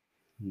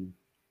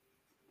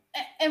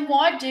 And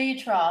why do you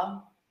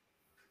trial?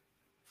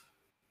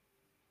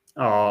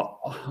 Oh,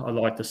 I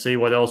like to see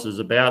what else is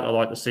about. I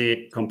like to see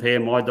it compare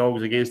my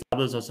dogs against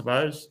others, I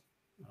suppose.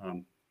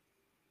 I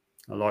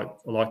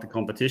like the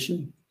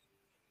competition.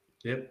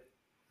 Yep.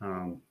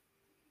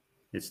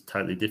 It's a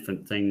totally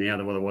different thing now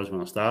than what it was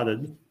when I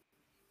started.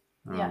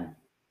 And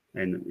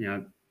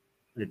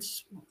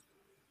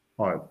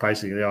I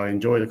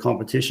enjoy the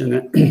competition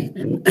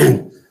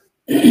and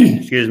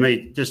excuse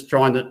me, just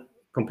trying to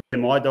compare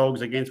my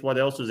dogs against what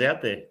else is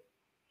out there.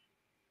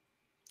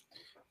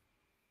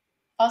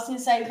 I was going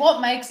to say,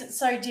 what makes it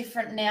so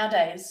different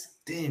nowadays?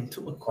 Damn,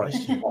 took my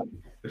question.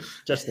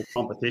 Just the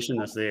competition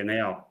that's there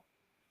now.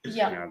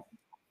 Yeah.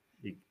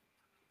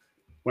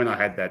 When I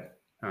had that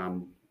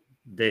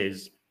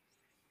Des,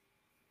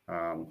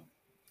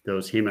 there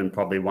was him and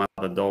probably one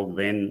other dog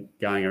then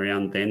going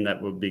around then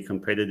that would be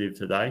competitive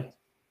today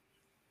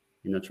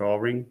in the trial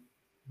ring.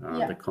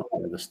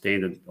 The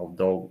standard of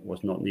dog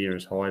was not near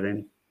as high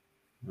then.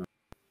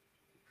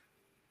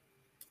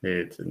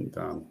 That's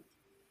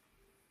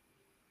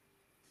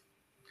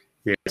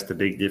the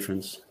big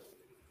difference.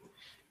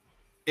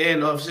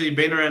 And obviously you've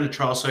been around the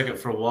trial circuit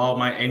for a while,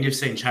 mate, and you've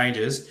seen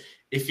changes.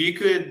 If you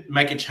could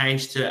make a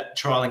change to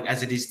trialing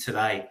as it is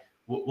today,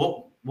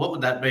 what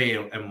would that be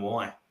and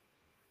why?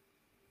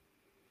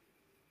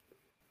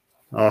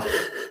 I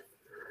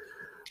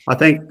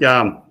think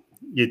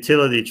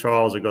utility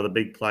trials have got a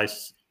big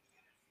place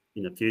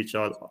in the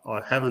future.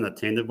 I haven't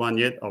attended one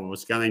yet. I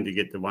was going to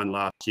get the one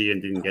last year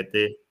and didn't get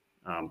there.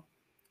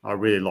 I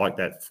really like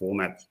that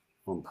format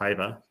on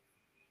paper.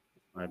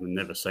 I've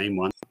never seen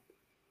one,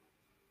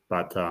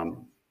 but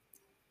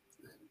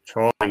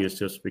trialing has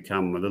just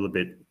become a little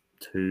bit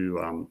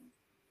too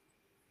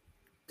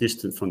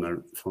distant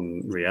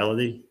from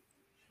reality.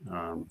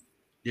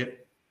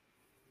 Yep.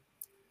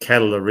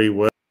 Cattle are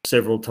reworked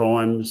several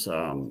times.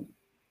 The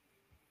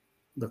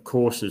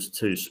course is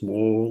too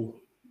small.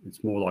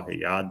 It's more like a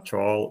yard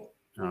trial.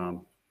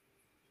 I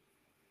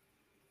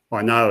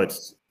know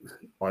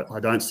I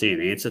don't see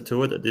an answer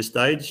to it at this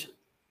stage.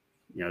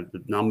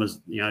 The numbers,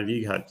 if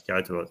you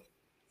go to a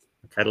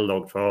cattle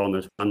dog trial and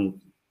there's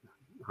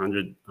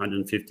 100,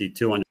 150,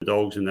 200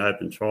 dogs in the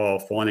open trial,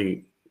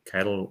 finding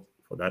cattle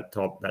for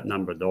that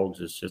number of dogs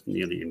is just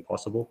nearly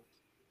impossible.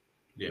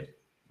 Yeah.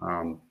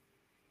 And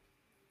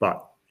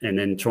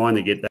then trying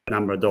to get that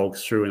number of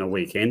dogs through in a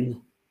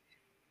weekend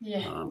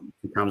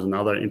becomes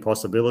another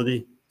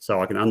impossibility.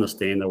 So I can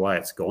understand the way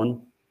it's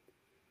gone,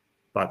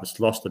 but it's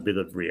lost a bit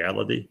of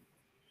reality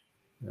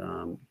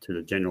to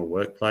the general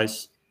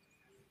workplace.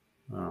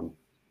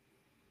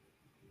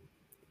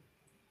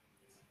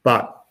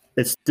 But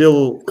it's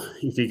still,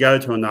 if you go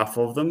to enough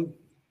of them,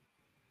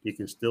 you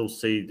can still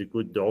see the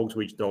good dogs,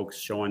 which dogs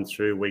shine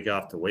through week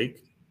after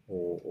week,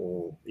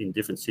 or in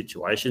different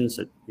situations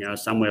that,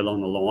 somewhere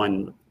along the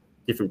line,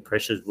 different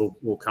pressures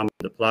will come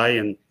into play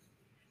and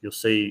you'll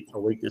see a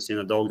weakness in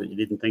a dog that you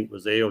didn't think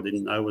was there or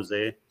didn't know was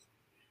there.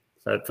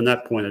 So from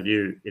that point of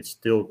view, it's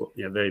still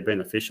very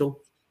beneficial,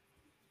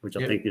 which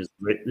I think is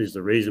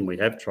the reason we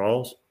have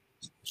trials,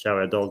 to show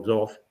our dogs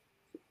off,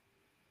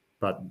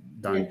 but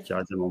don't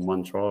judge them on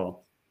one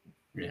trial.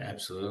 Yeah,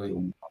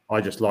 absolutely. I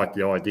just like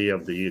the idea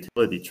of the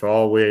utility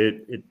trial where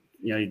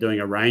you're doing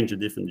a range of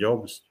different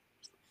jobs,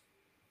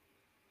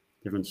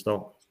 different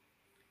stock.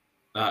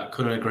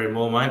 Couldn't agree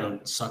more, mate. I'm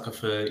a sucker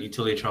for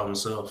utility trial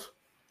myself.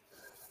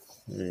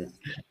 Yeah.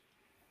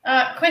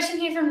 Question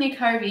here from Nick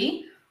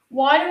Hovey.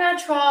 Why do our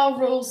trial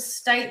rules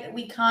state that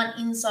we can't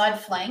inside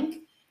flank?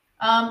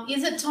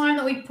 Is it time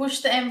that we push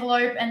the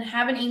envelope and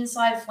have an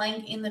inside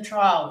flank in the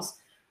trials?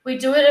 We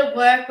do it at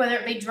work, whether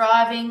it be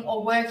driving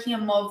or working a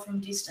mob from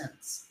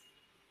distance.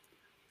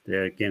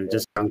 Yeah, again, it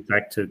just comes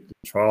back to the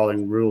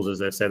trialling rules as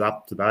they're set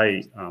up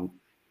today.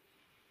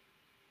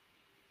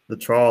 The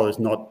trial is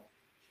not,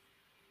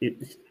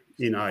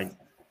 in a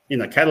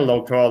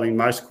catalogue trial in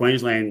most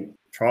Queensland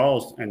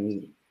trials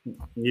and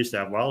New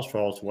South Wales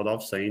trials, what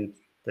I've seen,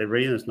 the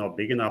arena is not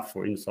big enough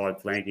for inside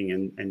flanking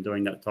and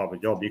doing that type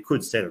of job. You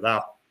could set it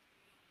up,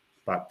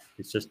 but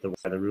it's just the way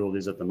the rule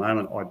is at the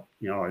moment.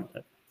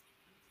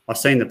 I've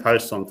seen the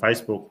posts on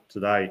Facebook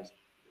today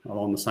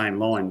along the same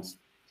lines.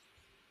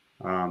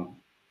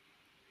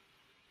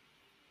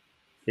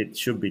 It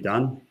should be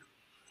done,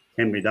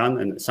 can be done,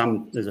 and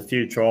there's a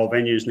few trial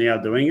venues now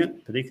doing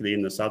it, particularly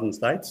in the southern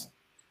states.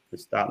 They're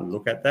starting to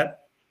look at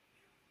that.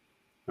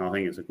 And I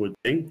think it's a good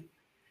thing.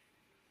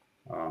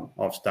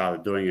 I've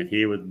started doing it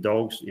here with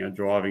dogs,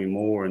 driving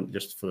more and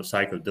just for the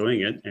sake of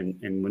doing it.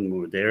 And when we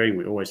were dairying,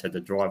 we always had to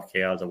drive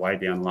cows away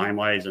down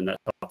laneways and that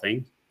type of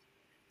thing.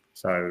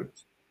 So,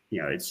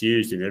 it's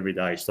used in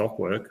everyday stock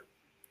work,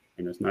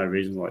 and there's no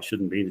reason why it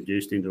shouldn't be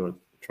introduced into a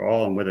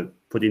trial, and whether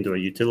put into a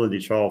utility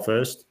trial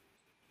first.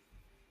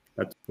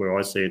 That's where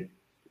I see it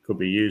could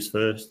be used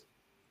first,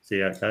 see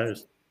how it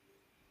goes.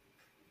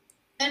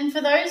 And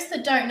for those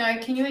that don't know,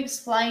 can you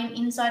explain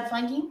inside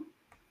flanking?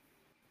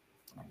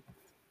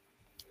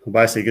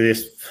 Basically,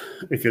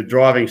 if you're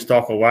driving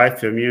stock away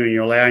from you and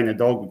you're allowing the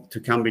dog to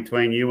come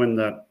between you and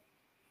the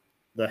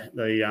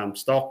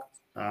stock,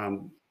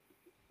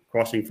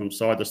 crossing from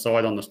side to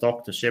side on the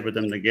stock to shepherd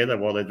them together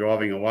while they're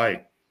driving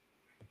away.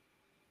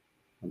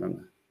 I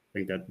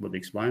think that would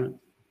explain it.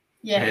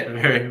 Yeah,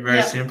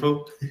 very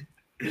simple.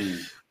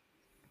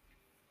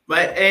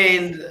 But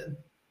and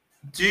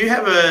do you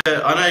have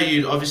I know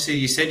you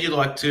said you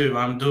like to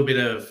do a bit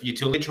of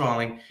utility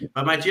trialing,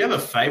 but mate, do you have a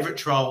favourite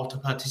trial to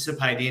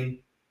participate in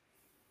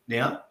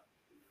now?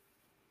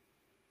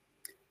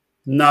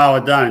 No, I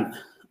don't.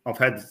 I've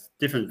had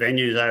different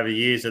venues over the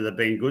years that have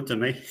been good to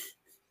me.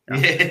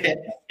 Yeah.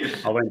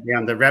 I went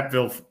down to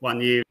Rapville one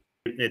year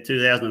in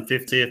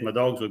 2015 if my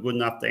dogs were good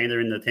enough to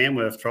enter in the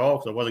Tamworth trial,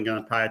 because I wasn't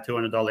going to pay a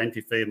 $200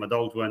 entry fee if my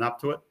dogs weren't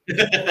up to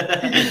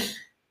it.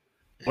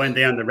 Went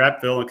down to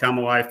Rapville and come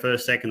away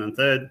first, second and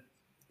third.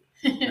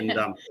 And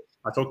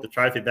I took the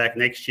trophy back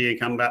next year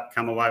and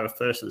come away with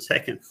first and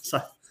second.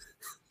 So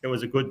it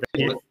was a good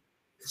venue.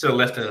 So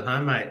left it at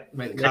home, mate.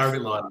 Make the car a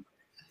bit lighter.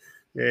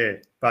 Yeah,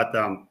 but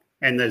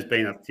and there's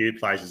been a few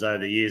places over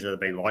the years that have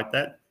been like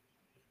that.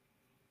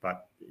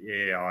 But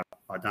yeah,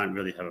 I don't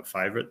really have a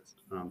favourite.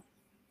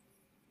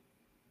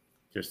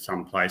 Just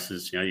some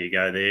places, you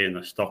go there and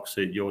the stock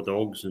suit your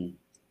dogs, and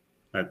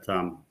that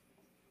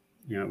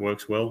it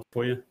works well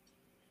for you.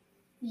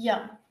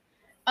 Yeah.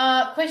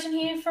 Question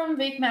here from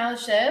Vic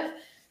Malashev.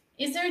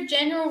 Is there a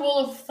general rule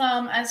of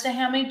thumb as to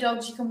how many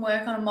dogs you can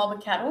work on a mob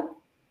of cattle?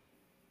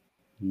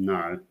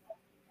 No.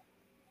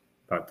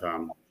 But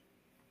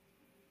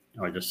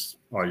I just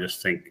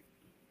think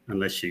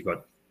unless you've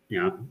got,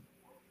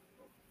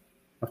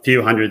 a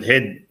few hundred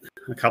head,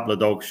 a couple of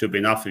dogs should be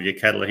enough of your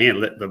cattle to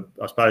handle it.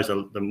 I suppose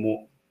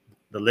the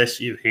less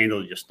you've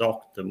handled your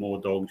stock, the more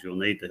dogs you'll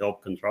need to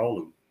help control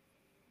them.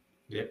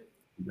 Yeah.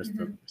 Just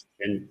the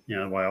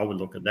way I would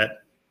look at that.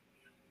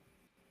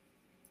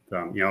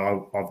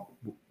 I've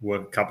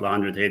worked a couple of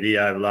hundred head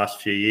here over the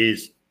last few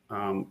years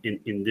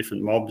in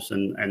different mobs,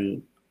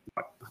 and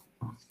a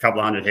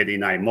couple of hundred head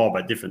in a mob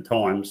at different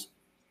times,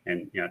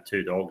 and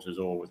 2 dogs is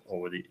all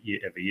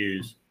we ever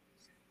use.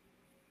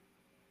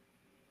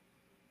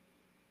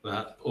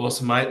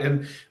 Awesome, mate.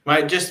 And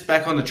mate, just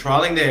back on the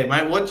trialling there,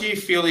 mate, what do you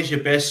feel is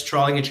your best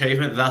trialling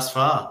achievement thus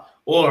far,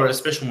 or a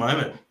special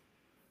moment?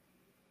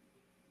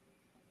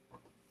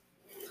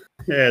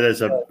 Yeah,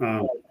 there's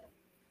a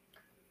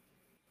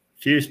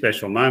few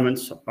special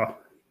moments. I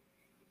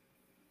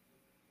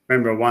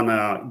remember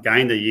one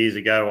gainer years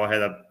ago. I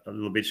had a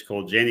little bitch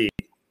called Jenny,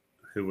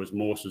 who was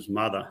Morse's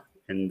mother,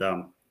 and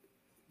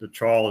the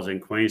trials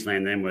in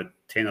Queensland then were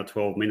 10 or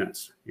 12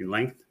 minutes in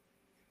length,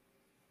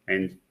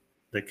 and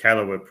the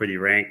cattle were pretty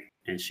rank,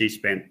 and she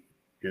spent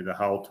the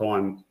whole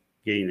time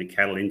getting the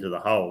cattle into the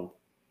hole,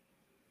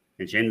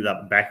 and she ended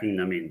up backing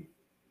them in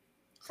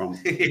from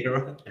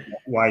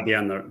way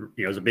down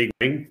it was a big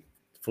ring,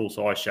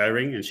 full-size show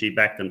ring, and she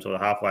backed them sort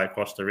of halfway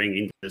across the ring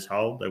into this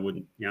hole. They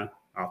wouldn't,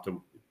 after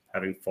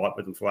having fight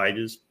with them for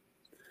ages.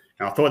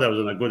 And I thought that was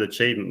a good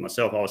achievement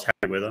myself. I was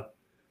happy with her.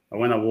 And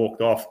when I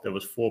walked off, there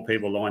was 4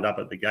 people lined up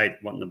at the gate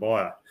wanting to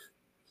buy her.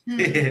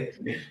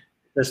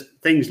 There's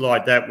things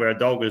like that where a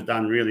dog has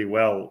done really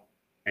well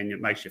and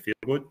it makes you feel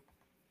good.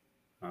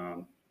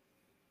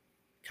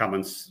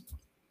 Cummins,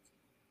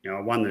 I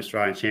won the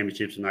Australian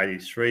Championships in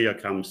 '83. I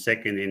come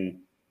second in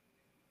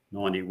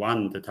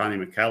 '91 to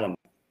Tony McCallum,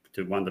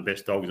 to one of the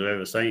best dogs I've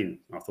ever seen.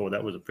 I thought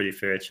that was a pretty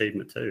fair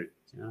achievement too.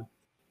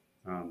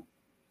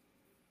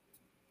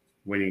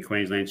 Winning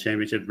Queensland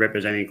Championship,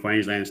 representing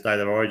Queensland State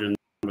of Origin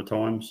a number of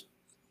times.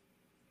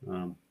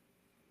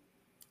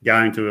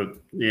 Going to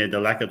the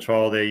Lacquer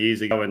trial there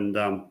years ago, and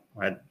I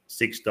had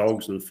 6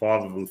 dogs and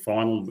 5 of them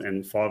final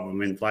and 5 of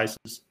them in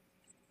places.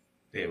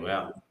 Yeah,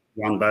 wow.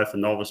 Won both the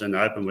novice and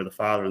the open with a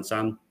father and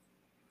son.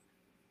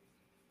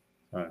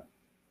 So,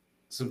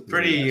 some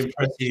pretty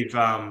impressive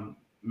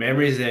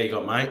memories there you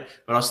got, mate.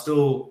 But I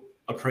still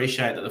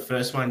appreciate that the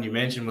first one you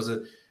mentioned was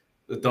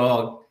the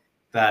dog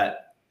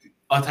that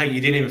I take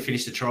you didn't even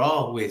finish the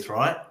trial with,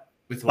 right?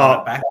 With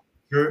one back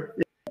through.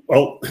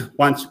 Well,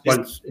 once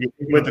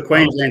with the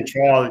Queensland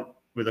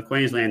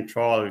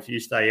trial, if you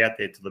stay out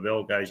there till the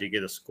bell goes, you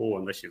get a score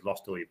unless you've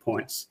lost all your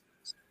points.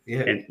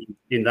 Yeah. And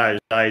in those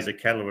days, the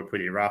cattle were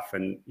pretty rough,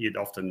 and you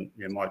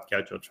might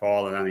go to a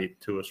trial and only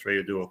 2 or 3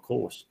 would do a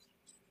course.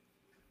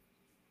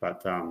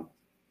 But that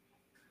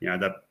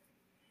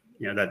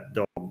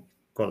dog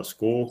got a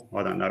score.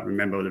 I don't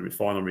remember the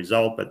final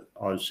result, but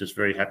I was just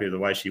very happy with the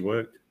way she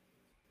worked.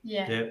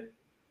 Yeah.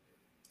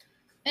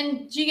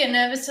 And do you get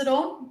nervous at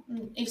all?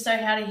 If so,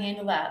 how do you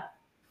handle that?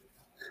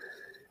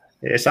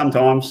 Yeah,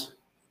 sometimes.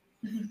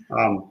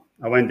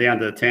 I went down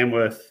to the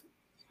Tamworth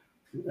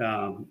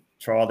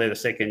trial there the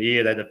second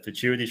year. They had a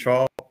futurity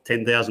trial,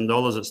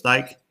 $10,000 at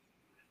stake.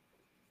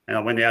 And I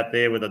went out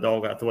there with a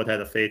dog I thought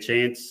had a fair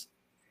chance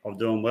of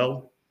doing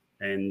well.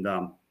 And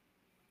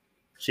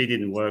she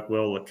didn't work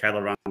well. The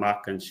cattle run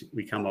amok, and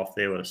we come off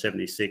there with a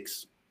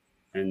 76.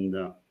 And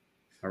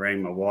I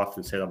rang my wife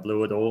and said I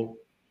blew it all.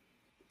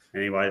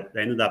 Anyway,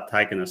 they ended up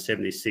taking a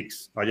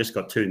 76. I just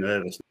got too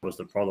nervous. That was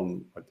the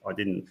problem. I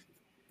didn't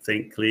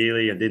think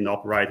clearly. I didn't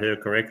operate her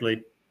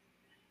correctly.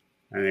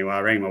 Anyway,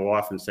 I rang my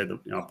wife and said,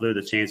 I blew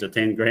the chance of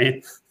 10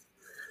 grand.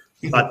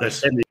 But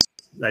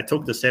they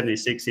took the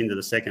 76 into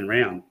the second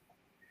round.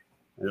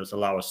 It was the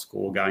lowest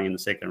score going in the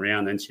second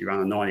round. Then she ran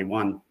a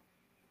 91.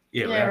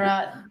 Yeah,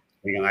 right.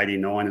 We got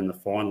 89 in the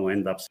final,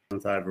 end up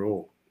 7th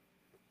overall.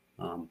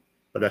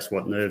 But that's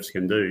what nerves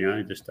can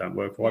do, just don't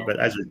work right. But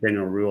as a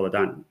general rule, I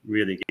don't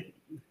really get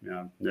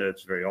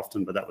nerves very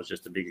often, but that was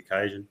just a big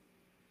occasion.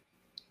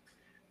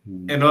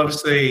 And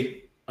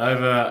obviously,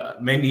 over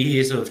many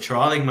years of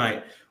trialing,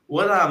 mate,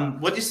 what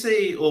do you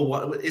see, or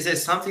what is there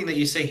something that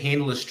you see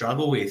handlers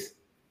struggle with?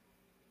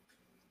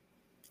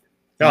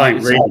 I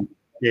think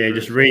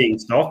just reading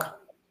stock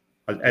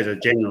as a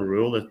general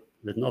rule.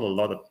 There's not a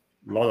lot of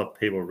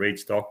people read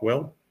stock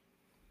well,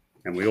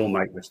 and we all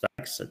make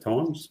mistakes at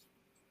times.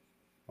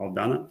 I've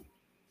done it,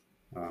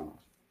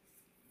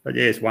 but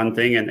yeah, it's one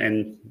thing,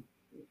 and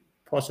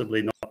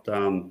possibly not.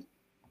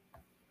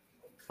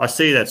 I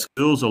see that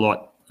schools a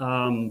lot.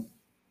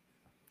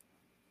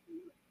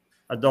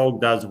 A dog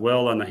does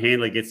well, and the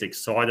handler gets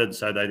excited,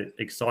 so they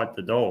excite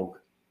the dog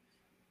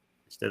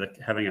instead of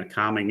having a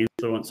calming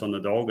influence on the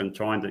dog and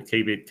trying to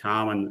keep it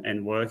calm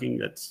and working.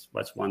 That's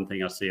one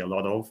thing I see a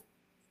lot of,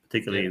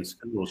 particularly in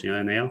schools.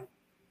 Now,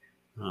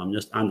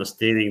 just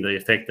understanding the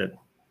effect that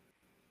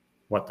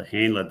what the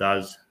handler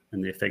does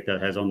and the effect that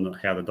it has on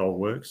how the dog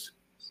works,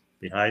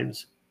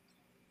 behaves.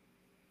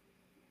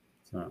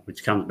 So,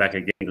 which comes back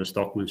again to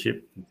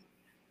stockmanship,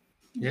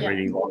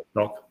 reading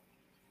stock.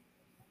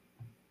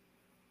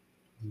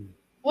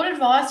 What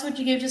advice would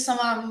you give to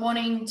someone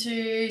wanting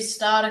to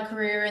start a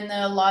career in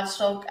the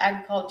livestock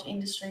agriculture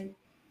industry?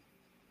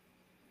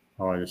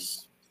 I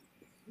just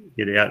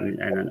get out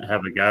and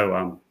have a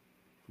go.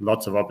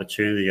 Lots of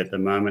opportunity at the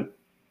moment.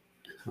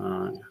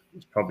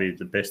 It's probably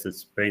the best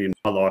it's been in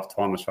my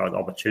lifetime as far as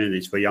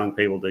opportunities for young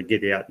people to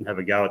get out and have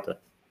a go at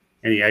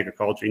any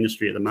agriculture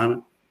industry at the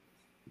moment.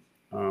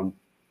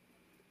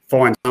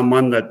 Find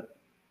someone that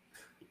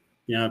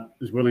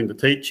is willing to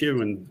teach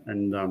you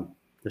and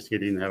just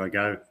get in and have a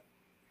go.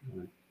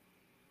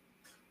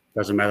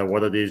 Doesn't matter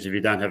what it is. If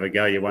you don't have a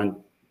go, you won't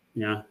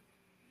be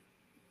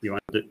able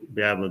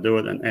to do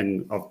it.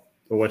 And I've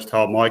always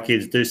told my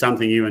kids, do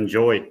something you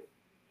enjoy. If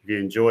you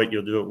enjoy it,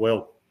 you'll do it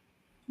well.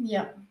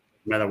 Yeah.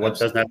 No matter what,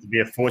 doesn't have to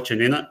be a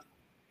fortune in it.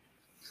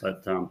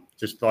 But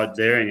just like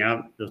dairying,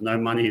 there's no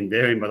money in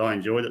dairying, but I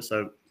enjoyed it,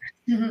 so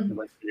it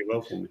went pretty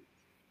well for me.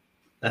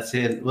 That's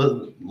it.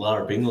 Well,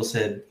 Lara Bingle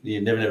said,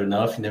 you never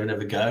know if you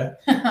never go.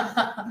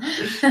 That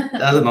was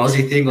an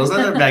Aussie thing,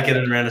 wasn't it, back in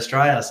and around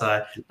Australia?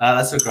 So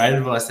that's some great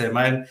advice there,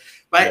 mate.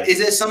 Mate, is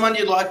there someone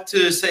you'd like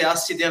to see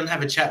us sit down and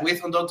have a chat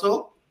with on Dog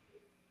Talk?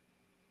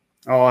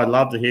 Oh, I'd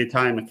love to hear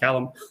Tony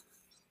McCallum.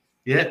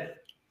 Yeah.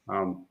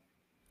 I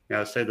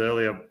said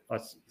earlier, I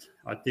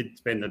did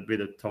spend a bit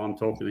of time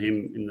talking to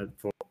him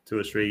for 2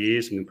 or 3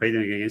 years and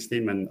competing against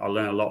him, and I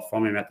learned a lot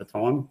from him at the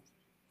time.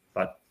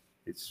 But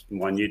it's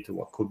minute to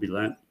what could be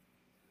learnt.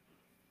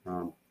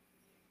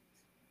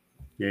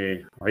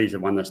 He's the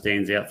one that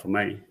stands out for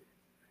me.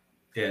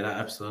 Yeah, no,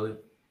 absolutely.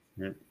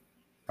 Yeah,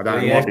 I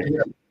don't know. It might be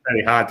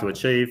very hard to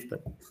achieve,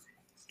 but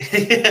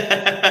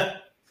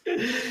it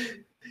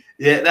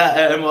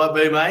might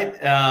be, mate.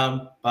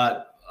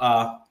 But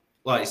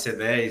like you said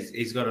there,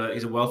 he's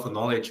a wealth of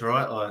knowledge,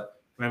 right? Like,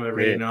 remember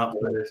reading up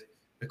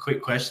a quick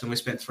question. We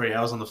spent 3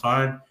 hours on the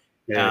phone.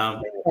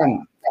 Yeah.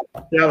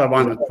 The other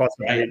one was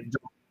possibly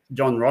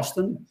John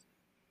Roston.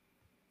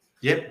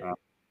 Yep.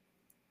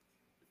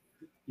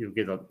 You'll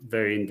get a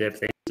very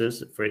in-depth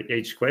answers for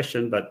each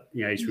question, but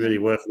he's really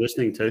worth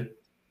listening to.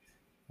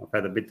 I've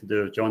had a bit to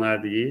do with John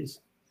over the years.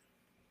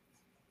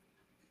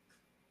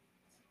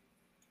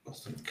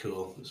 Awesome.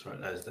 Cool. Let's write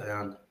those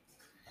down.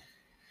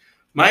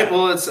 Mate,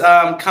 well, it's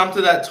come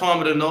to that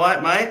time of the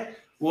night, mate.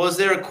 Was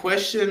there a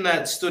question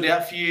that stood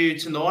out for you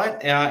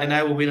tonight and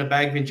they will win a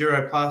bag of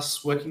Enduro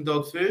Plus working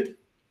dog food?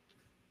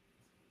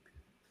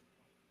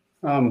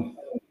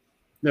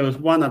 There was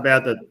one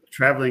about the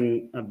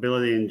travelling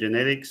ability and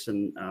genetics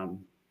and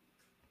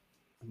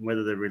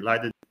whether they're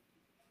related.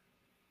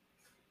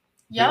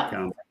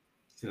 Yeah.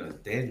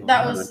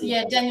 That was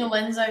Daniel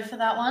Lenzo for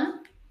that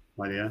one.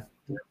 Oh, yeah.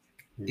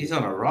 He's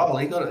on a roll.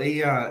 He went on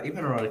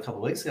a ride a couple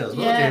of weeks ago as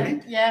well,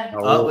 didn't he? Yeah.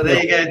 Oh, well,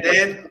 there you go,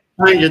 Dan.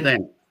 Change it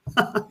then.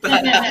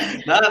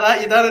 No,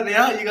 you done it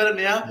now. You got it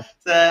now.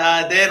 So,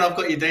 Dan, I've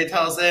got your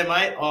details there,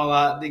 mate.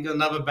 I'll you got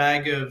another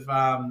bag of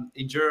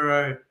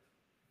Enduro.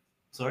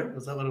 Sorry,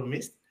 was that what I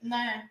missed?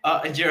 No.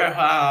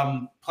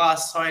 Enduro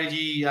Plus high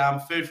energy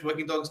food for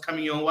working dogs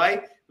coming your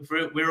way with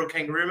Wirral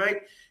Kangaroo, mate.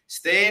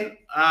 Stan,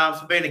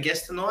 for being a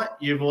guest tonight.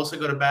 You've also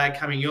got a bag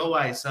coming your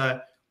way. So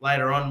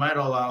later on, mate,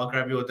 I'll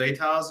grab your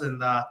details. And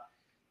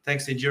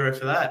thanks to Enduro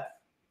for that.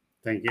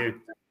 Thank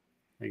you.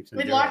 Thanks.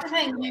 We'd like to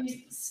thank you,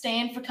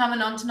 Stan, for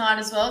coming on tonight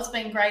as well. It's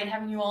been great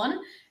having you on.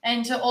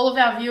 And to all of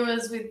our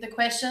viewers with the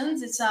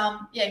questions, it's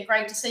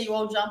great to see you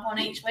all jump on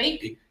each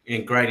week.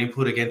 And great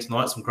input again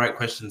tonight. Some great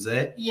questions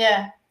there.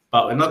 Yeah.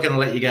 But we're not going to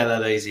let you go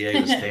that easy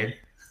either, Stan.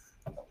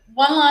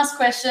 One last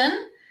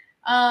question.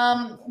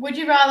 Would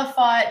you rather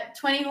fight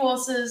 20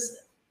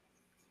 horses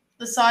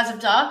the size of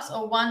ducks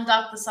or one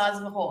duck the size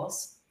of a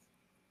horse?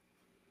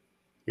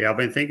 Yeah, I've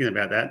been thinking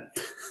about that.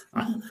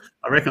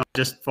 I reckon I'd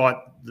just fight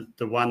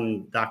the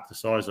one duck the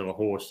size of a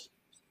horse.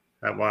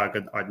 That way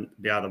I'd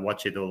be able to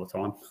watch it all the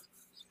time.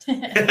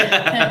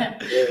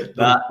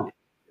 But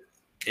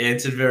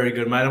it's a very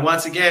good, mate. And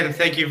once again,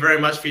 thank you very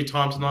much for your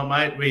time tonight,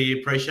 mate.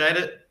 We appreciate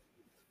it.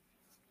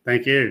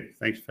 Thank you.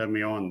 Thanks for having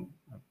me on.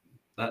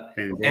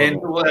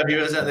 And for all our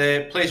viewers out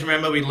there, please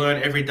remember we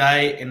learn every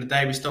day, and the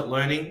day we stop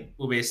learning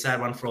will be a sad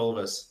one for all of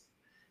us.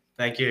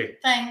 Thank you.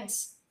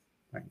 Thanks.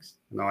 Thanks.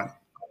 Good night.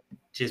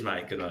 Cheers,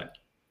 mate. Good night.